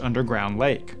vast underground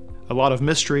lake. A lot of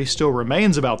mystery still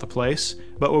remains about the place,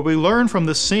 but what we learn from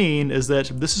this scene is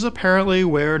that this is apparently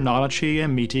where Nanachi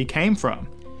and Miti came from.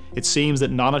 It seems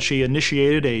that Nanachi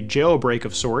initiated a jailbreak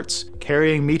of sorts,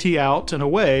 carrying Miti out and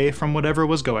away from whatever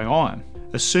was going on.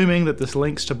 Assuming that this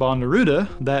links to Bon Neruda,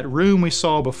 that room we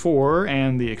saw before,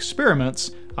 and the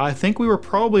experiments, I think we were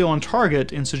probably on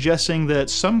target in suggesting that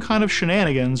some kind of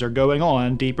shenanigans are going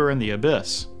on deeper in the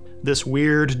abyss. This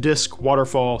weird disk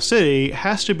waterfall city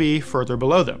has to be further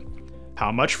below them.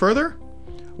 How much further?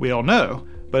 We don't know,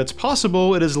 but it's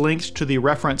possible it is linked to the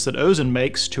reference that Ozen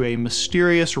makes to a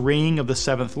mysterious ring of the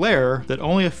seventh layer that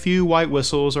only a few white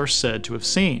whistles are said to have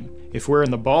seen. If we're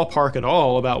in the ballpark at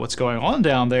all about what's going on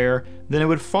down there, then it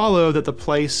would follow that the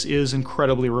place is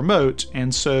incredibly remote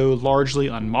and so largely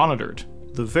unmonitored.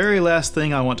 The very last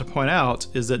thing I want to point out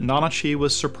is that Nanachi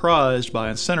was surprised by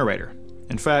Incinerator.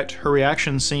 In fact, her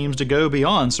reaction seems to go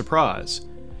beyond surprise.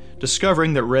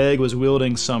 Discovering that Reg was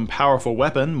wielding some powerful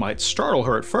weapon might startle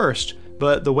her at first,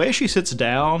 but the way she sits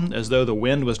down, as though the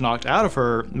wind was knocked out of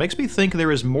her, makes me think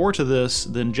there is more to this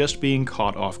than just being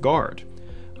caught off guard.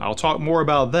 I'll talk more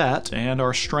about that and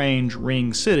our strange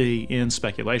Ring City in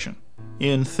speculation.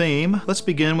 In theme, let's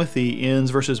begin with the ends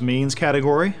versus means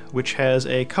category, which has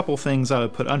a couple things I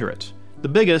would put under it. The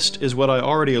biggest is what I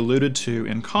already alluded to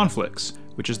in conflicts,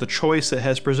 which is the choice that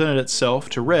has presented itself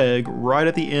to Reg right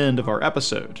at the end of our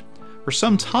episode. For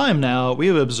some time now, we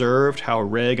have observed how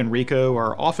Reg and Riko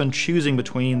are often choosing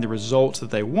between the result that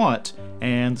they want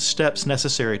and the steps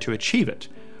necessary to achieve it,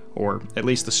 or at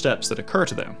least the steps that occur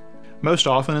to them. Most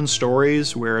often in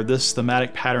stories where this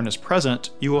thematic pattern is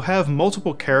present, you will have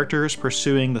multiple characters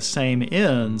pursuing the same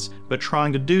ends, but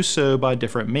trying to do so by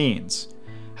different means.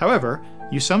 However,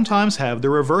 you sometimes have the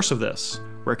reverse of this,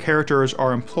 where characters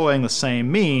are employing the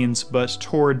same means, but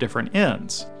toward different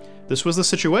ends. This was the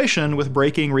situation with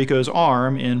breaking Riko's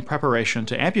arm in preparation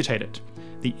to amputate it.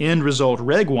 The end result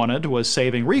Reg wanted was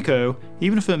saving Riko,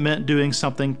 even if it meant doing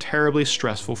something terribly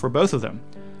stressful for both of them,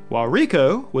 while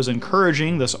Riko was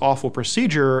encouraging this awful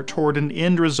procedure toward an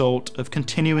end result of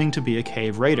continuing to be a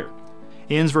cave raider.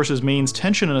 Ends versus means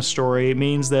tension in a story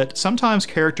means that sometimes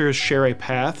characters share a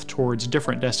path towards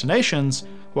different destinations,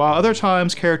 while other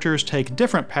times characters take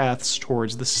different paths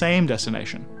towards the same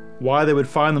destination. Why they would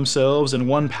find themselves in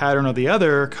one pattern or the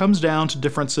other comes down to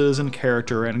differences in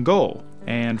character and goal,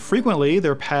 and frequently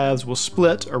their paths will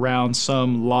split around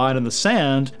some line in the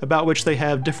sand about which they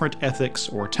have different ethics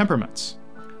or temperaments.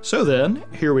 So then,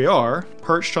 here we are,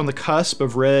 perched on the cusp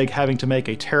of Reg having to make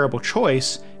a terrible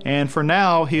choice, and for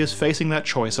now he is facing that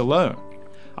choice alone.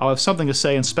 I'll have something to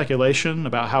say in speculation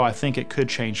about how I think it could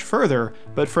change further,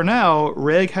 but for now,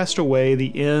 Reg has to weigh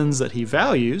the ends that he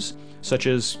values, such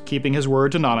as keeping his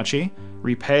word to Nanachi,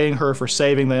 repaying her for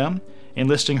saving them,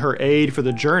 enlisting her aid for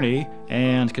the journey,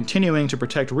 and continuing to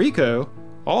protect Riko,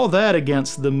 all that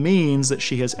against the means that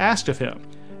she has asked of him,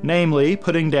 namely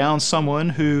putting down someone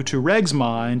who, to Reg's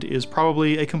mind, is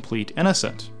probably a complete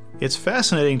innocent. It's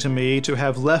fascinating to me to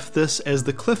have left this as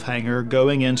the cliffhanger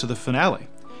going into the finale.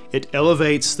 It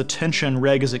elevates the tension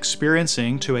Reg is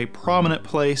experiencing to a prominent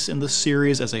place in the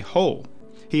series as a whole.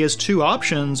 He has two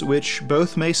options which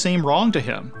both may seem wrong to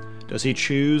him. Does he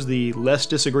choose the less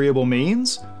disagreeable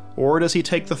means, or does he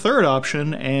take the third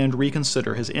option and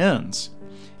reconsider his ends?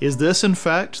 Is this, in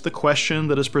fact, the question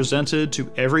that is presented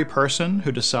to every person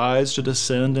who decides to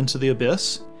descend into the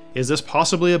abyss? Is this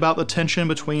possibly about the tension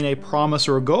between a promise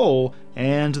or a goal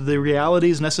and the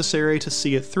realities necessary to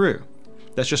see it through?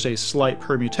 That's just a slight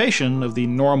permutation of the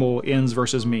normal ends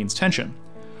versus means tension.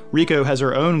 Riko has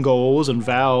her own goals and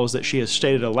vows that she has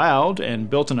stated aloud and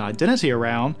built an identity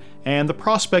around, and the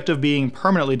prospect of being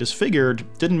permanently disfigured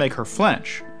didn't make her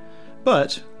flinch.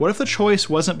 But what if the choice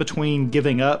wasn't between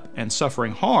giving up and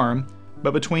suffering harm,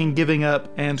 but between giving up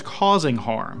and causing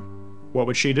harm. What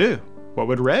would she do? What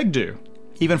would Reg do?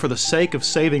 Even for the sake of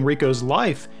saving Riko's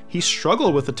life, he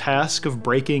struggled with the task of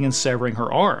breaking and severing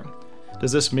her arm.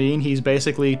 Does this mean he's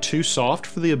basically too soft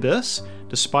for the Abyss,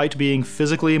 despite being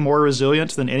physically more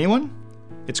resilient than anyone?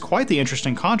 It's quite the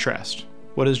interesting contrast.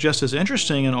 What is just as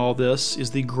interesting in all this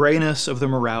is the grayness of the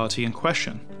morality in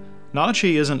question.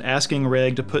 Nanachi isn't asking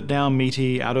Reg to put down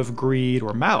Miti out of greed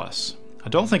or malice. I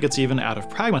don't think it's even out of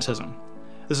pragmatism.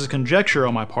 This is conjecture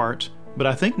on my part, but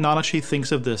I think Nanachi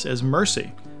thinks of this as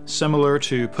mercy, similar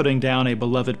to putting down a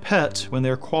beloved pet when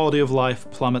their quality of life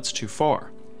plummets too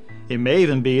far. It may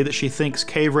even be that she thinks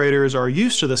cave raiders are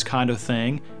used to this kind of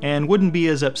thing and wouldn't be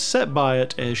as upset by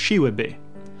it as she would be.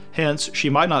 Hence, she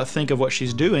might not think of what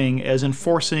she's doing as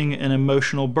enforcing an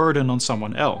emotional burden on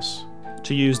someone else.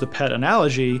 To use the pet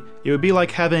analogy, it would be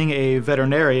like having a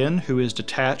veterinarian who is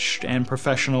detached and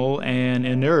professional and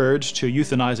inured to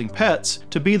euthanizing pets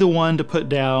to be the one to put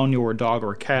down your dog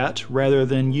or cat rather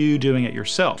than you doing it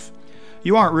yourself.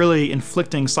 You aren't really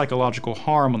inflicting psychological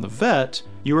harm on the vet,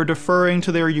 you are deferring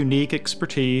to their unique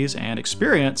expertise and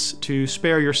experience to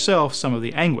spare yourself some of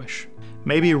the anguish.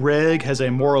 Maybe Reg has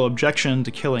a moral objection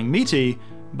to killing Miti,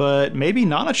 but maybe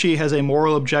Nanachi has a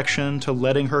moral objection to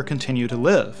letting her continue to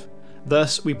live.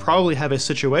 Thus, we probably have a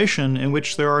situation in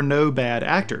which there are no bad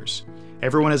actors.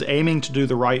 Everyone is aiming to do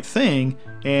the right thing,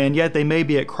 and yet they may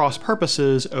be at cross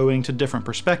purposes owing to different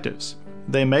perspectives.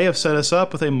 They may have set us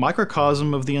up with a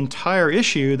microcosm of the entire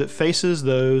issue that faces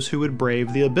those who would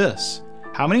brave the Abyss.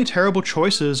 How many terrible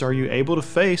choices are you able to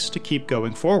face to keep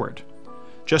going forward?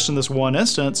 Just in this one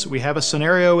instance, we have a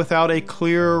scenario without a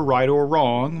clear right or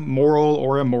wrong, moral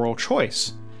or immoral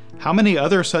choice. How many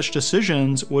other such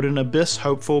decisions would an Abyss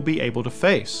hopeful be able to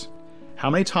face? How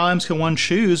many times can one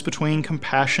choose between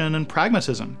compassion and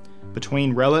pragmatism,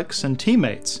 between relics and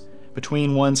teammates,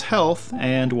 between one's health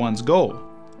and one's goal?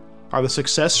 Are the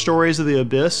success stories of the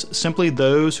Abyss simply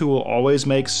those who will always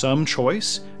make some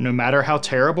choice, no matter how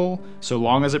terrible, so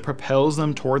long as it propels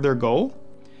them toward their goal?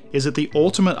 Is it the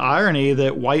ultimate irony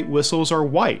that white whistles are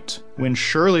white, when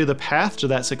surely the path to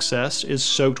that success is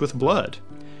soaked with blood?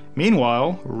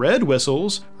 Meanwhile, red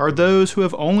whistles are those who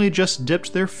have only just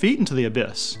dipped their feet into the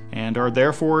Abyss, and are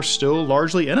therefore still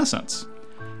largely innocents.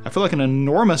 I feel like an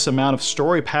enormous amount of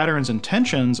story patterns and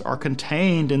tensions are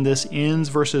contained in this ends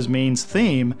versus means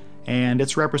theme, and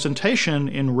its representation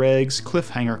in Reg's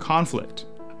cliffhanger conflict.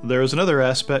 There is another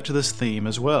aspect to this theme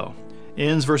as well.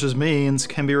 Ends versus means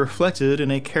can be reflected in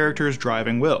a character's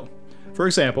driving will. For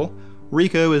example,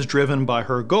 Riko is driven by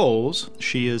her goals,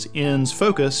 she is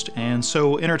ends-focused, and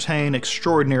so will entertain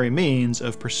extraordinary means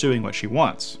of pursuing what she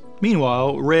wants.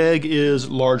 Meanwhile, Reg is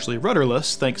largely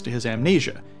rudderless thanks to his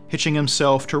amnesia, hitching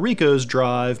himself to Riko's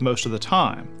drive most of the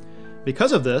time.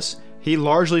 Because of this, he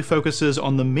largely focuses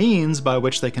on the means by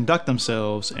which they conduct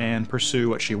themselves and pursue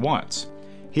what she wants.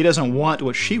 He doesn't want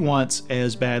what she wants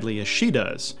as badly as she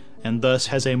does, and thus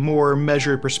has a more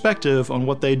measured perspective on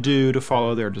what they do to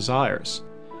follow their desires.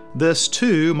 This,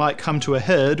 too, might come to a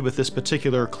head with this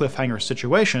particular cliffhanger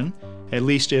situation, at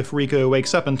least if Riko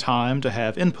wakes up in time to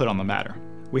have input on the matter.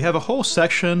 We have a whole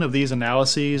section of these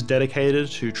analyses dedicated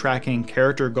to tracking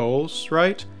character goals,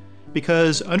 right?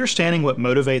 Because understanding what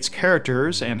motivates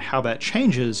characters and how that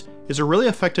changes is a really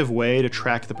effective way to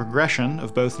track the progression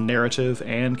of both narrative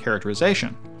and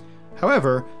characterization.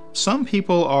 However, some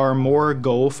people are more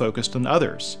goal-focused than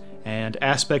others, and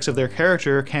aspects of their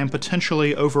character can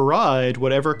potentially override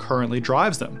whatever currently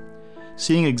drives them.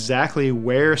 Seeing exactly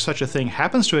where such a thing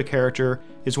happens to a character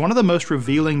is one of the most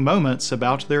revealing moments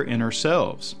about their inner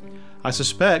selves. I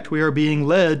suspect we are being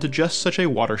led to just such a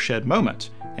watershed moment,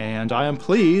 and I am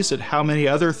pleased at how many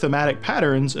other thematic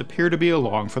patterns appear to be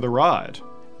along for the ride.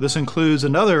 This includes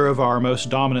another of our most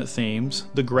dominant themes,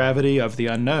 the gravity of the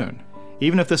unknown.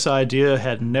 Even if this idea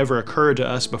had never occurred to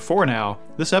us before now,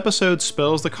 this episode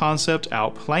spells the concept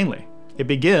out plainly. It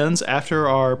begins after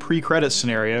our pre-credits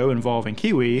scenario involving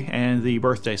Kiwi and the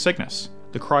birthday sickness.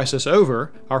 The crisis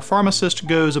over, our pharmacist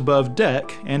goes above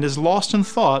deck and is lost in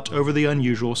thought over the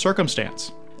unusual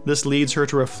circumstance. This leads her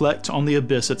to reflect on the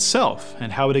Abyss itself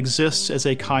and how it exists as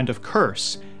a kind of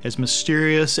curse, as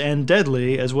mysterious and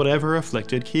deadly as whatever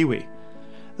afflicted Kiwi.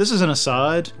 This is an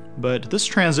aside, but this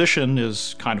transition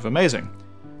is kind of amazing.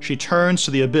 She turns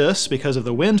to the Abyss because of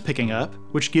the wind picking up,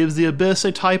 which gives the Abyss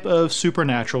a type of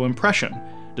supernatural impression,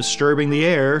 disturbing the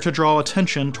air to draw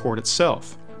attention toward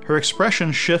itself. Her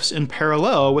expression shifts in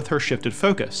parallel with her shifted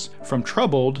focus, from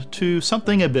troubled to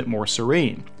something a bit more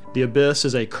serene. The Abyss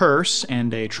is a curse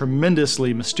and a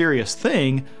tremendously mysterious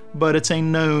thing, but it's a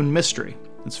known mystery.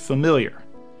 It's familiar.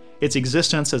 Its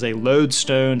existence as a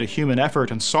lodestone to human effort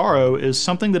and sorrow is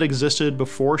something that existed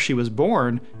before she was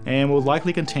born and will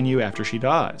likely continue after she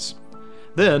dies.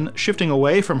 Then, shifting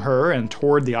away from her and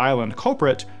toward the island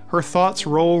culprit, her thoughts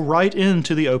roll right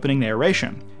into the opening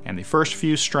narration, and the first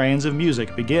few strains of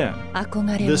music begin.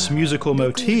 This musical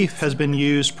motif has been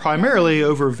used primarily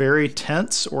over very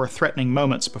tense or threatening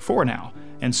moments before now,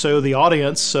 and so the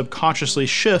audience subconsciously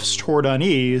shifts toward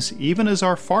unease even as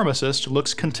our pharmacist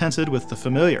looks contented with the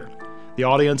familiar. The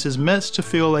audience is meant to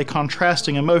feel a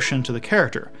contrasting emotion to the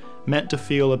character, meant to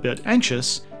feel a bit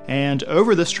anxious, and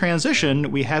over this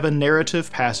transition we have a narrative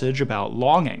passage about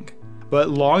longing. But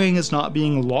longing is not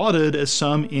being lauded as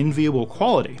some enviable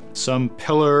quality, some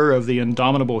pillar of the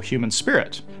indomitable human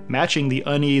spirit. Matching the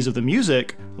unease of the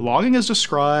music, longing is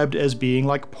described as being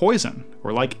like poison,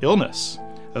 or like illness,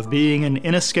 of being an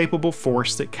inescapable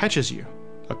force that catches you,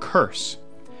 a curse.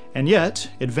 And yet,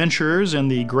 adventurers in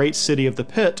the great city of the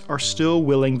pit are still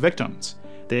willing victims.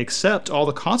 They accept all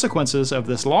the consequences of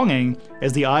this longing,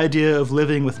 as the idea of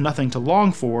living with nothing to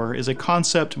long for is a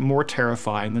concept more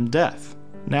terrifying than death.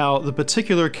 Now, the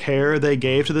particular care they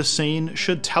gave to this scene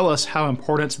should tell us how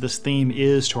important this theme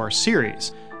is to our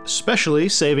series, especially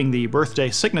saving the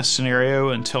birthday sickness scenario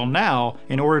until now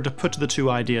in order to put the two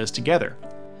ideas together.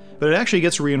 But it actually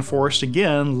gets reinforced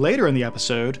again later in the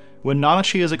episode when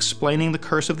Nanachi is explaining the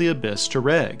Curse of the Abyss to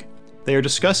Reg. They are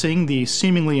discussing the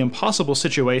seemingly impossible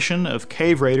situation of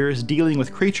cave raiders dealing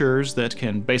with creatures that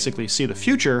can basically see the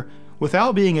future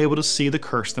without being able to see the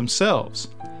curse themselves.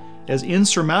 As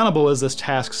insurmountable as this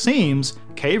task seems,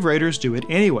 cave raiders do it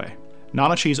anyway.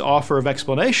 Nanachi's offer of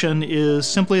explanation is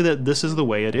simply that this is the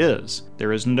way it is.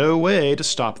 There is no way to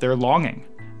stop their longing.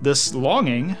 This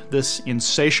longing, this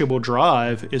insatiable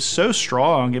drive, is so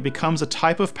strong it becomes a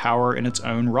type of power in its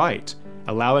own right,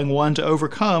 allowing one to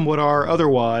overcome what are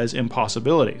otherwise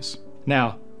impossibilities.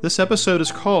 Now, this episode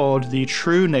is called The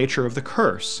True Nature of the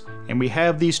Curse, and we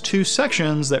have these two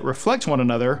sections that reflect one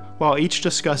another while each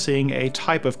discussing a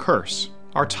type of curse.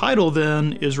 Our title,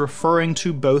 then, is referring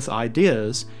to both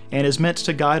ideas and is meant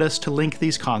to guide us to link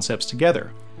these concepts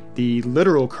together. The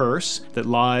literal curse that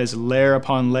lies layer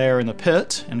upon layer in the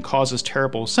pit and causes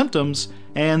terrible symptoms,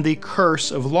 and the curse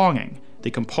of longing,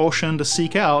 the compulsion to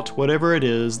seek out whatever it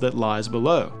is that lies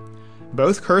below.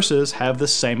 Both curses have the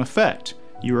same effect.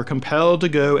 You are compelled to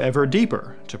go ever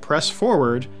deeper, to press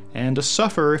forward, and to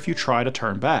suffer if you try to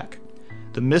turn back.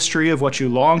 The mystery of what you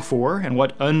long for and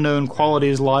what unknown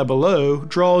qualities lie below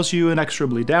draws you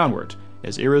inexorably downward,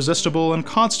 as irresistible and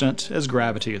constant as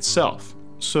gravity itself.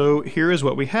 So here is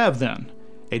what we have then.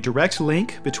 A direct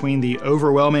link between the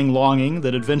overwhelming longing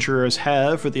that adventurers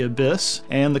have for the abyss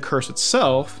and the curse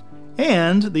itself,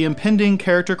 and the impending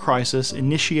character crisis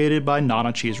initiated by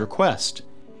Nanachi's request.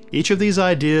 Each of these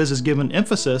ideas is given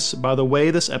emphasis by the way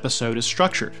this episode is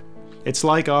structured. It's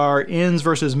like our ends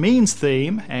versus means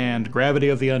theme and gravity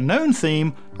of the unknown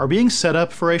theme are being set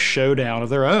up for a showdown of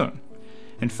their own.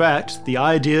 In fact, the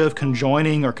idea of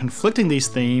conjoining or conflicting these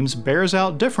themes bears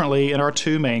out differently in our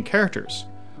two main characters.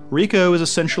 Riko is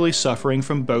essentially suffering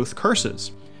from both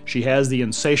curses. She has the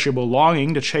insatiable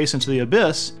longing to chase into the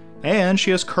abyss, and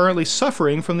she is currently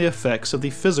suffering from the effects of the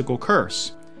physical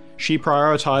curse. She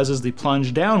prioritizes the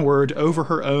plunge downward over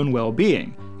her own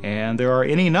well-being, and there are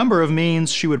any number of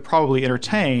means she would probably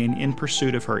entertain in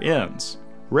pursuit of her ends.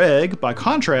 Reg, by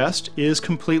contrast, is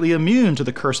completely immune to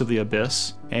the curse of the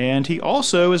abyss, and he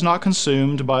also is not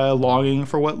consumed by a longing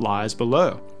for what lies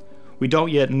below. We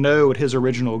don't yet know what his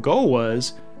original goal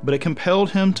was, but it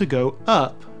compelled him to go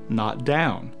up, not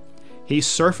down. He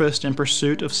surfaced in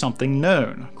pursuit of something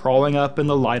known, crawling up in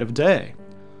the light of day.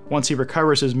 Once he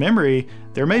recovers his memory,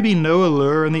 there may be no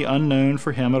allure in the unknown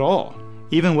for him at all.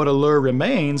 Even what allure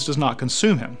remains does not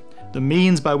consume him. The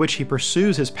means by which he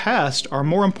pursues his past are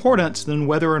more important than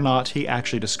whether or not he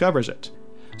actually discovers it.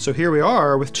 So here we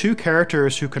are with two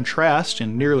characters who contrast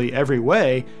in nearly every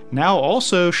way, now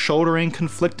also shouldering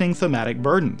conflicting thematic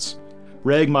burdens.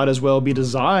 Reg might as well be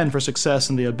designed for success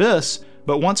in the abyss,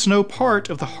 but wants no part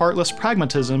of the heartless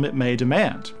pragmatism it may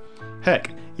demand.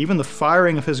 Heck, even the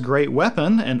firing of his great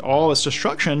weapon and all its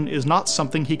destruction is not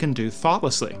something he can do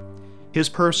thoughtlessly. His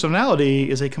personality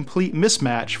is a complete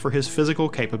mismatch for his physical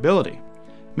capability.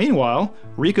 Meanwhile,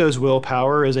 Riko's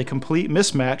willpower is a complete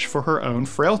mismatch for her own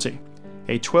frailty.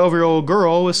 A 12-year-old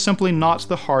girl is simply not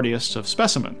the hardiest of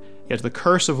specimen, yet the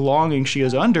curse of longing she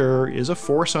is under is a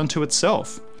force unto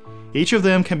itself. Each of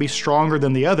them can be stronger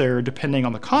than the other depending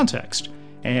on the context,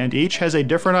 and each has a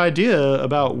different idea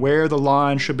about where the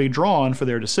line should be drawn for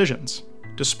their decisions.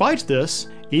 Despite this,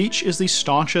 each is the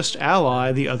staunchest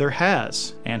ally the other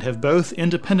has, and have both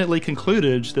independently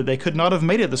concluded that they could not have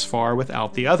made it this far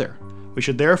without the other. We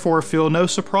should therefore feel no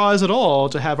surprise at all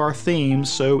to have our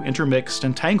themes so intermixed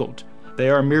and tangled.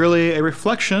 They are merely a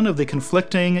reflection of the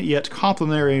conflicting yet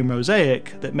complementary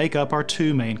mosaic that make up our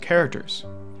two main characters.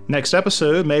 Next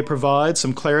episode may provide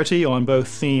some clarity on both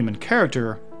theme and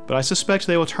character, but I suspect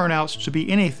they will turn out to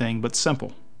be anything but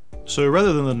simple. So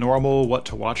rather than the normal what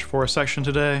to watch for section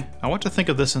today, I want to think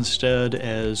of this instead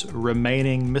as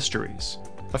remaining mysteries.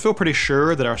 I feel pretty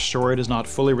sure that our story does not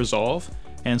fully resolve,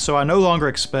 and so I no longer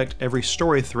expect every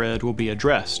story thread will be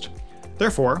addressed.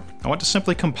 Therefore, I want to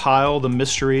simply compile the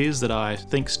mysteries that I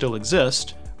think still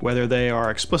exist, whether they are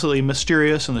explicitly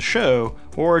mysterious in the show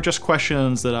or just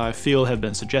questions that I feel have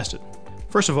been suggested.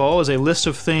 First of all is a list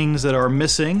of things that are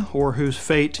missing or whose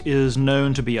fate is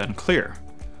known to be unclear.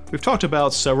 We've talked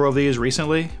about several of these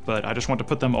recently, but I just want to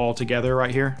put them all together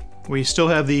right here. We still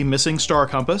have the missing star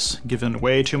compass, given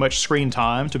way too much screen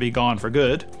time to be gone for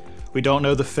good. We don't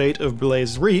know the fate of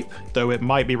Blaze Reap, though it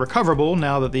might be recoverable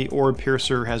now that the Orb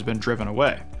Piercer has been driven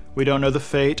away. We don't know the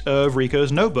fate of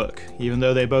Rico's notebook, even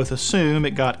though they both assume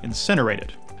it got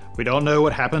incinerated. We don't know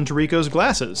what happened to Rico's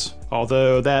glasses,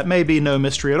 although that may be no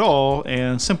mystery at all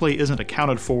and simply isn't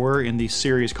accounted for in the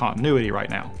series continuity right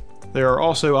now. There are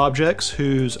also objects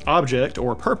whose object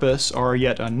or purpose are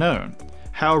yet unknown.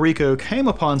 How Rico came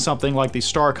upon something like the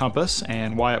star compass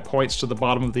and why it points to the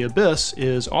bottom of the abyss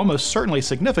is almost certainly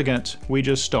significant, we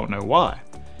just don't know why.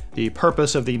 The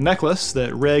purpose of the necklace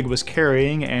that Reg was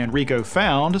carrying and Rico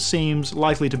found seems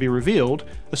likely to be revealed,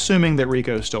 assuming that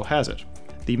Rico still has it.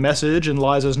 The message in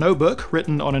Liza's notebook,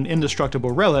 written on an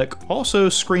indestructible relic, also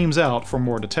screams out for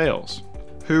more details.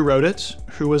 Who wrote it?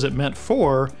 Who was it meant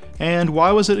for? And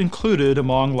why was it included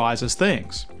among Liza's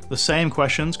things? The same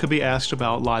questions could be asked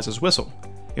about Liza's whistle.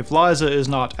 If Liza is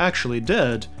not actually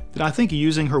dead, then I think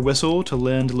using her whistle to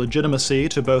lend legitimacy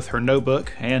to both her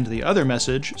notebook and the other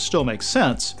message still makes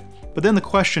sense, but then the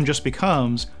question just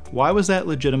becomes, why was that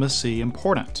legitimacy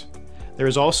important? There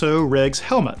is also Reg's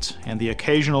helmet, and the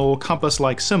occasional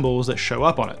compass-like symbols that show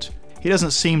up on it. He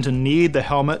doesn't seem to need the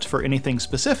helmet for anything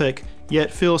specific,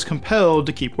 yet feels compelled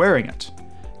to keep wearing it.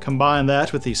 Combine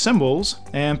that with these symbols,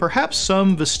 and perhaps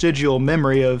some vestigial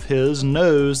memory of his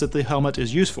knows that the helmet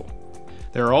is useful.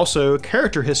 There are also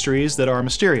character histories that are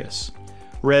mysterious.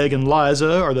 Reg and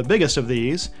Liza are the biggest of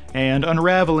these, and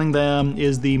unraveling them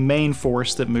is the main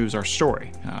force that moves our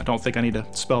story. I don't think I need to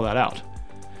spell that out.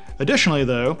 Additionally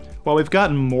though, while we've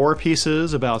gotten more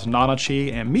pieces about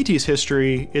Nanachi and Miti's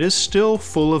history, it is still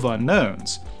full of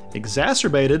unknowns,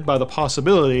 exacerbated by the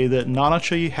possibility that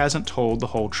Nanachi hasn't told the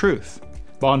whole truth.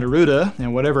 Bondaruda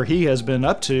and whatever he has been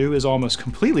up to is almost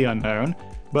completely unknown,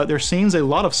 but there seems a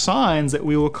lot of signs that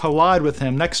we will collide with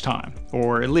him next time,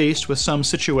 or at least with some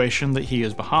situation that he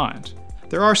is behind.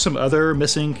 There are some other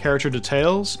missing character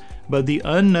details, but the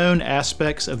unknown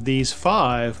aspects of these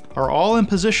 5 are all in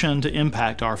position to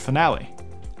impact our finale.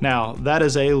 Now, that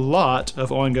is a lot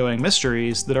of ongoing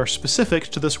mysteries that are specific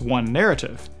to this one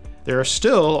narrative. There are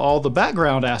still all the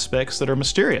background aspects that are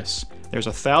mysterious. There's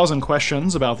 1,000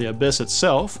 questions about the Abyss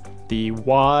itself, the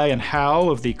why and how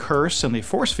of the curse and the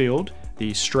force field,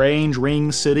 the strange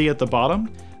ring city at the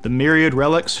bottom, the myriad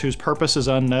relics whose purpose is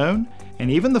unknown,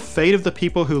 and even the fate of the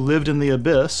people who lived in the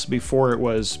Abyss before it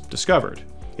was discovered.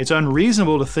 It's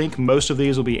unreasonable to think most of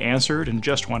these will be answered in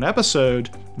just one episode,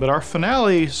 but our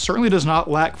finale certainly does not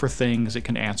lack for things it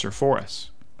can answer for us.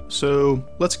 So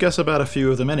let's guess about a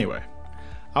few of them anyway.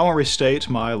 I won't restate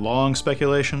my long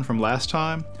speculation from last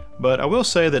time, but I will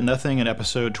say that nothing in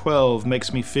episode 12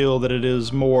 makes me feel that it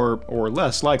is more or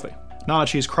less likely.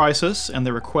 Nanachi's crisis and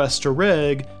the request to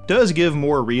Reg does give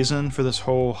more reason for this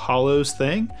whole Hollows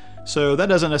thing, so that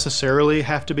doesn't necessarily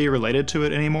have to be related to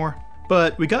it anymore.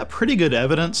 But we got pretty good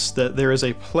evidence that there is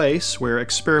a place where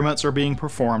experiments are being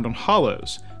performed on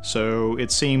Hollows, so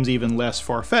it seems even less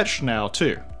far-fetched now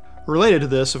too. Related to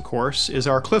this, of course, is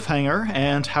our cliffhanger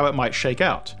and how it might shake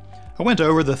out. I went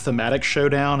over the thematic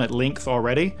showdown at length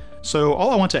already, so all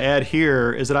I want to add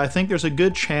here is that I think there's a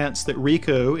good chance that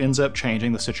Rico ends up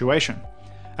changing the situation.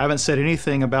 I haven't said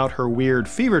anything about her weird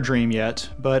fever dream yet,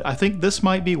 but I think this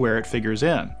might be where it figures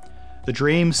in. The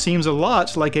dream seems a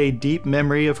lot like a deep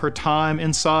memory of her time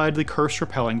inside the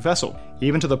curse-repelling vessel,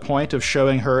 even to the point of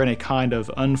showing her in a kind of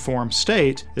unformed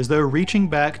state, as though reaching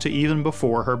back to even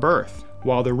before her birth.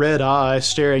 While the red eye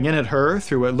staring in at her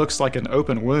through what looks like an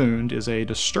open wound is a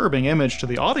disturbing image to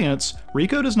the audience,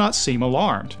 Rico does not seem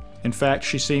alarmed. In fact,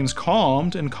 she seems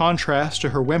calmed in contrast to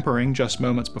her whimpering just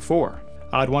moments before.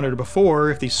 I'd wondered before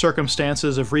if the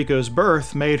circumstances of Riko's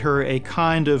birth made her a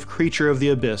kind of creature of the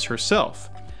abyss herself.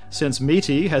 Since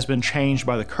Miti has been changed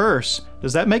by the curse,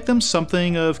 does that make them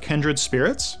something of kindred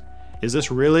spirits? Is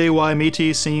this really why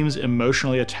Miti seems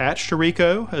emotionally attached to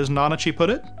Riko, as Nanachi put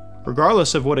it?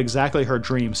 Regardless of what exactly her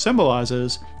dream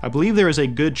symbolizes, I believe there is a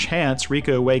good chance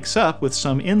Riko wakes up with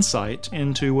some insight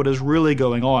into what is really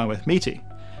going on with Miti.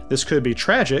 This could be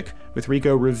tragic, with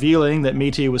Riko revealing that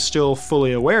Miti was still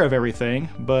fully aware of everything,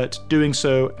 but doing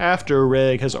so after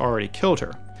Reg has already killed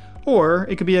her. Or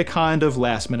it could be a kind of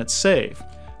last-minute save,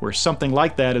 where something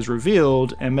like that is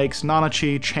revealed and makes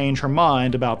Nanachi change her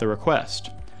mind about the request.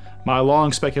 My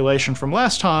long speculation from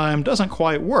last time doesn't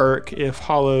quite work if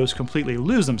Hollows completely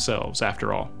lose themselves,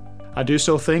 after all. I do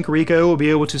still think Riko will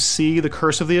be able to see the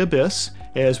Curse of the Abyss,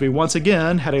 as we once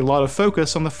again had a lot of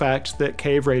focus on the fact that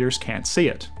cave raiders can't see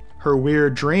it. Her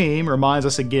weird dream reminds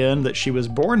us again that she was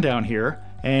born down here,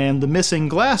 and the missing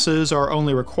glasses are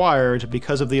only required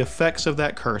because of the effects of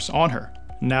that curse on her.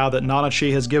 Now that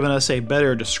Nanachi has given us a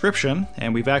better description,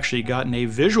 and we've actually gotten a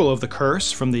visual of the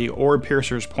curse from the Orb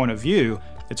Piercer's point of view,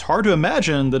 it's hard to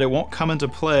imagine that it won't come into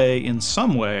play in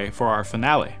some way for our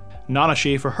finale.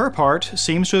 Nanachi, for her part,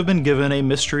 seems to have been given a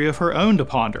mystery of her own to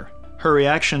ponder. Her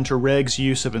reaction to Reg's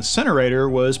use of Incinerator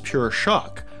was pure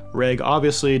shock. Reg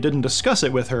obviously didn't discuss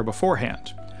it with her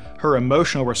beforehand. Her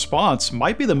emotional response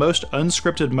might be the most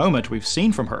unscripted moment we've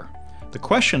seen from her. The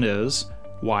question is,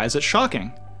 why is it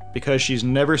shocking? Because she's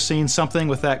never seen something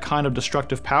with that kind of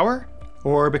destructive power?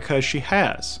 Or because she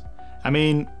has? I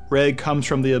mean, Reg comes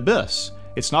from the Abyss.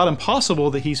 It's not impossible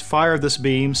that he's fired this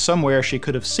beam somewhere she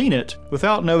could have seen it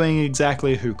without knowing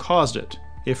exactly who caused it.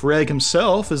 If Reg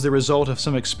himself is the result of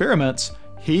some experiments,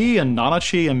 he and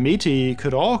Nanachi and Miti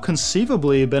could all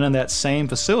conceivably have been in that same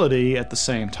facility at the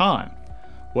same time.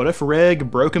 What if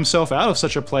Reg broke himself out of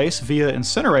such a place via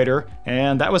Incinerator,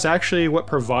 and that was actually what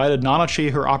provided Nanachi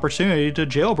her opportunity to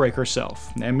jailbreak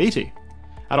herself, and Miti?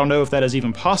 I don't know if that is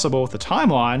even possible with the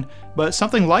timeline, but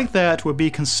something like that would be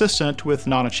consistent with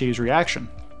Nanachi's reaction.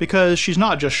 Because she's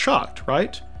not just shocked,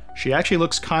 right? She actually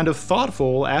looks kind of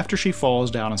thoughtful after she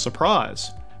falls down in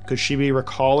surprise. Could she be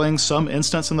recalling some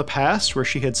instance in the past where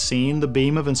she had seen the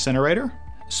beam of Incinerator?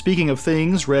 Speaking of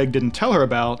things Reg didn't tell her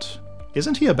about,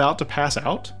 isn't he about to pass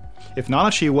out? If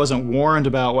Nanachi wasn't warned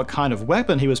about what kind of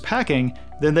weapon he was packing,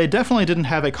 then they definitely didn't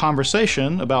have a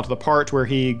conversation about the part where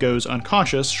he goes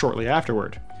unconscious shortly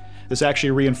afterward. This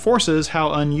actually reinforces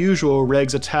how unusual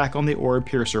Reg's attack on the Orb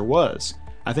Piercer was.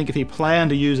 I think if he planned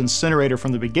to use Incinerator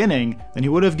from the beginning, then he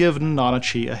would have given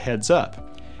Nanachi a heads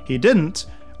up. He didn't,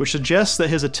 which suggests that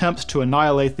his attempt to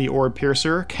annihilate the Orb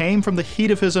Piercer came from the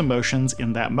heat of his emotions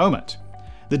in that moment.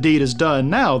 The deed is done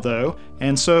now, though,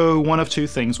 and so one of two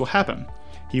things will happen.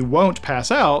 He won't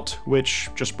pass out, which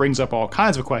just brings up all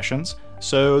kinds of questions,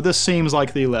 so this seems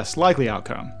like the less likely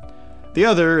outcome. The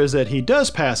other is that he does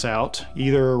pass out,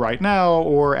 either right now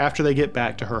or after they get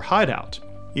back to her hideout.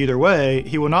 Either way,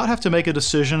 he will not have to make a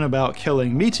decision about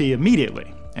killing Miti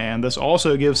immediately, and this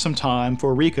also gives some time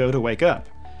for Riko to wake up.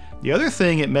 The other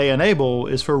thing it may enable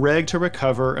is for Reg to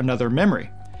recover another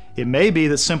memory. It may be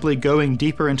that simply going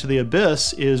deeper into the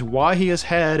Abyss is why he has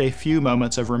had a few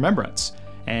moments of remembrance,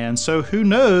 and so who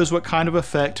knows what kind of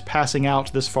effect passing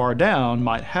out this far down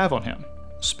might have on him.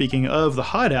 Speaking of the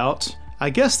hideout, I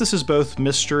guess this is both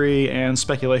mystery and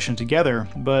speculation together,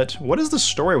 but what is the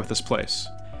story with this place?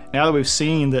 Now that we've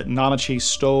seen that Nanachi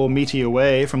stole Miti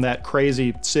away from that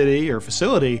crazy city or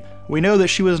facility, we know that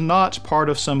she was not part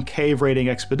of some cave raiding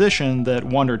expedition that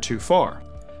wandered too far.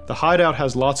 The hideout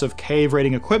has lots of cave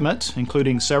raiding equipment,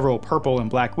 including several purple and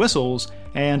black whistles,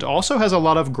 and also has a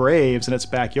lot of graves in its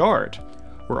backyard.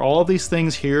 Were all of these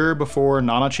things here before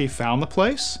Nanachi found the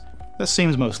place? That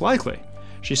seems most likely.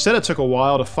 She said it took a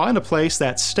while to find a place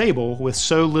that stable with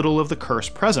so little of the curse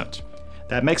present.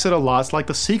 That makes it a lot like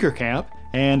the Seeker Camp,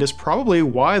 and is probably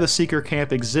why the Seeker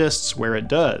Camp exists where it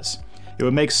does. It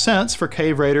would make sense for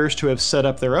cave raiders to have set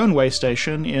up their own way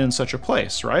station in such a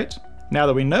place, right? Now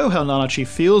that we know how Nanachi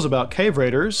feels about cave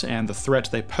raiders and the threat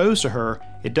they pose to her,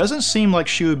 it doesn't seem like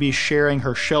she would be sharing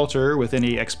her shelter with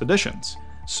any expeditions.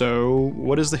 So,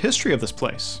 what is the history of this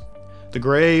place? The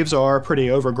graves are pretty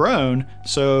overgrown,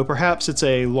 so perhaps it's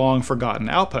a long-forgotten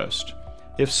outpost.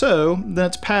 If so, then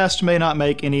its past may not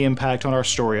make any impact on our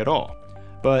story at all.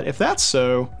 But if that's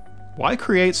so, why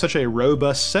create such a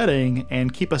robust setting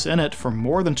and keep us in it for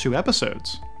more than 2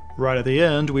 episodes? Right at the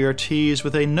end, we are teased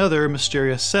with another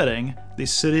mysterious setting, the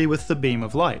City with the Beam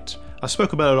of Light. I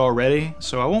spoke about it already,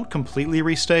 so I won't completely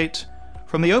restate.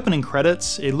 From the opening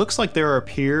credits, it looks like there are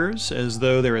piers, as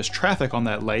though there is traffic on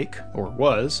that lake, or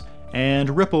was, and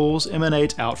ripples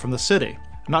emanate out from the city.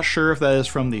 I'm not sure if that is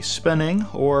from the spinning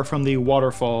or from the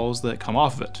waterfalls that come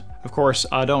off of it. Of course,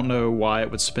 I don't know why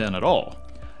it would spin at all.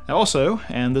 Also,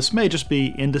 and this may just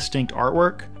be indistinct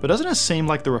artwork, but doesn't it seem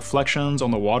like the reflections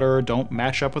on the water don't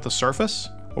match up with the surface?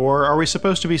 Or are we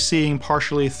supposed to be seeing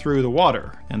partially through the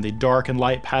water, and the dark and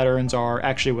light patterns are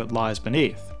actually what lies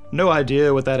beneath? No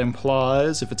idea what that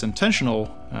implies, if it's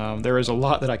intentional. There is a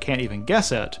lot that I can't even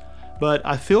guess at, but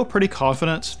I feel pretty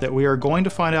confident that we are going to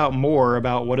find out more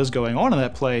about what is going on in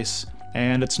that place,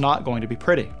 and it's not going to be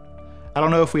pretty. I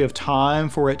don't know if we have time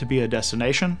for it to be a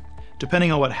destination.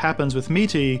 Depending on what happens with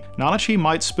Miti, Nanachi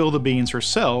might spill the beans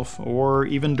herself, or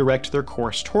even direct their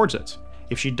course towards it.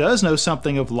 If she does know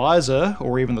something of Liza,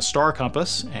 or even the Star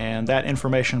Compass, and that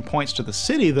information points to the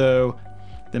city though,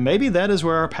 then maybe that is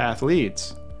where our path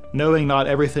leads. Knowing not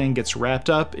everything gets wrapped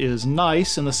up is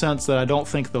nice in the sense that I don't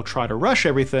think they'll try to rush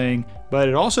everything, but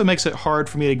it also makes it hard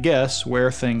for me to guess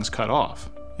where things cut off.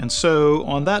 And so,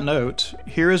 on that note,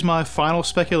 here is my final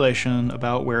speculation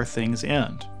about where things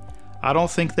end. I don't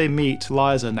think they meet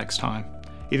Liza next time.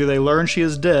 Either they learn she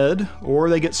is dead, or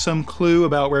they get some clue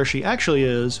about where she actually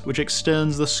is, which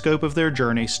extends the scope of their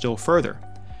journey still further.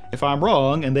 If I'm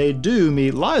wrong, and they do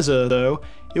meet Liza, though,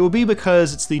 it will be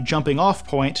because it's the jumping off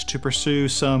point to pursue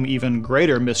some even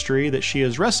greater mystery that she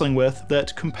is wrestling with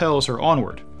that compels her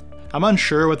onward. I'm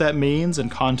unsure what that means in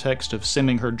context of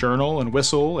sending her journal and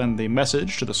whistle and the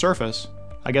message to the surface.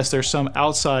 I guess there's some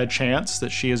outside chance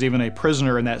that she is even a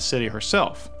prisoner in that city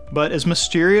herself. But as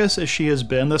mysterious as she has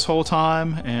been this whole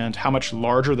time, and how much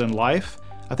larger than life,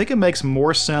 I think it makes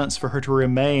more sense for her to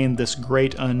remain this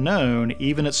great unknown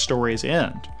even at story's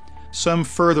end. Some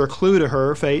further clue to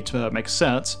her fate makes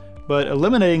sense, but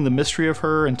eliminating the mystery of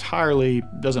her entirely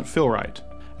doesn't feel right.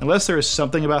 Unless there is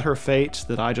something about her fate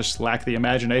that I just lack the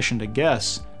imagination to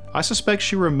guess, I suspect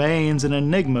she remains an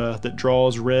enigma that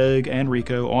draws Rig and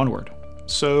Riko onward.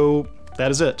 So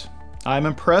that is it. I'm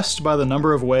impressed by the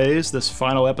number of ways this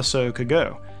final episode could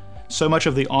go. So much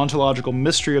of the ontological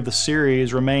mystery of the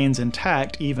series remains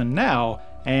intact even now,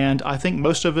 and I think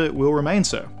most of it will remain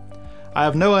so. I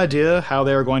have no idea how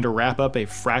they are going to wrap up a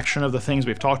fraction of the things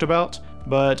we've talked about,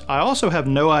 but I also have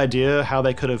no idea how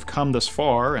they could have come this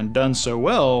far and done so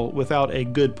well without a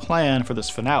good plan for this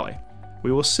finale.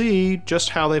 We will see just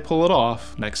how they pull it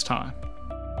off next time.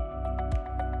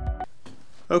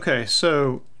 Okay,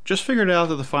 so just figured out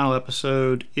that the final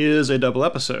episode is a double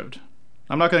episode.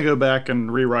 I'm not going to go back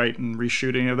and rewrite and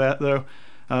reshoot any of that, though.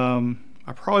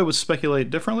 I probably would speculate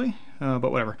differently,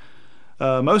 but whatever.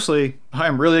 Mostly, I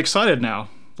am really excited now.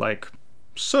 Like,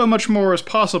 so much more is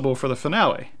possible for the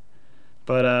finale.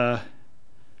 But,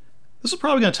 this is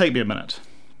probably going to take me a minute.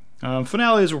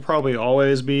 Finales will probably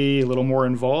always be a little more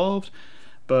involved,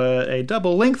 but a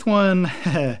double-length one,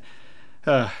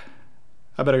 I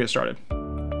better get started.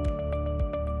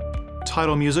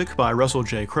 Title music by Russell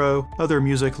J. Crowe. Other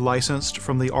music licensed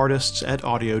from the artists at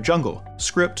Audio Jungle.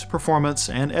 Script, performance,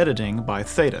 and editing by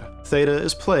Theta. Theta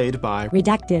is played by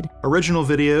Redacted. Original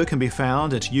video can be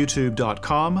found at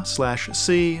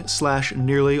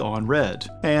youtube.com/c/nearlyonred,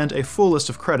 and a full list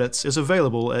of credits is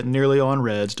available at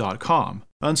nearlyonred.com.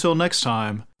 Until next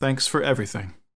time, thanks for everything.